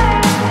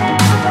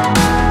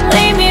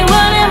 Leave me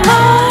wanting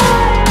more.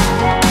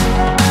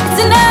 It's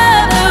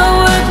another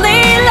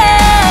worldly love.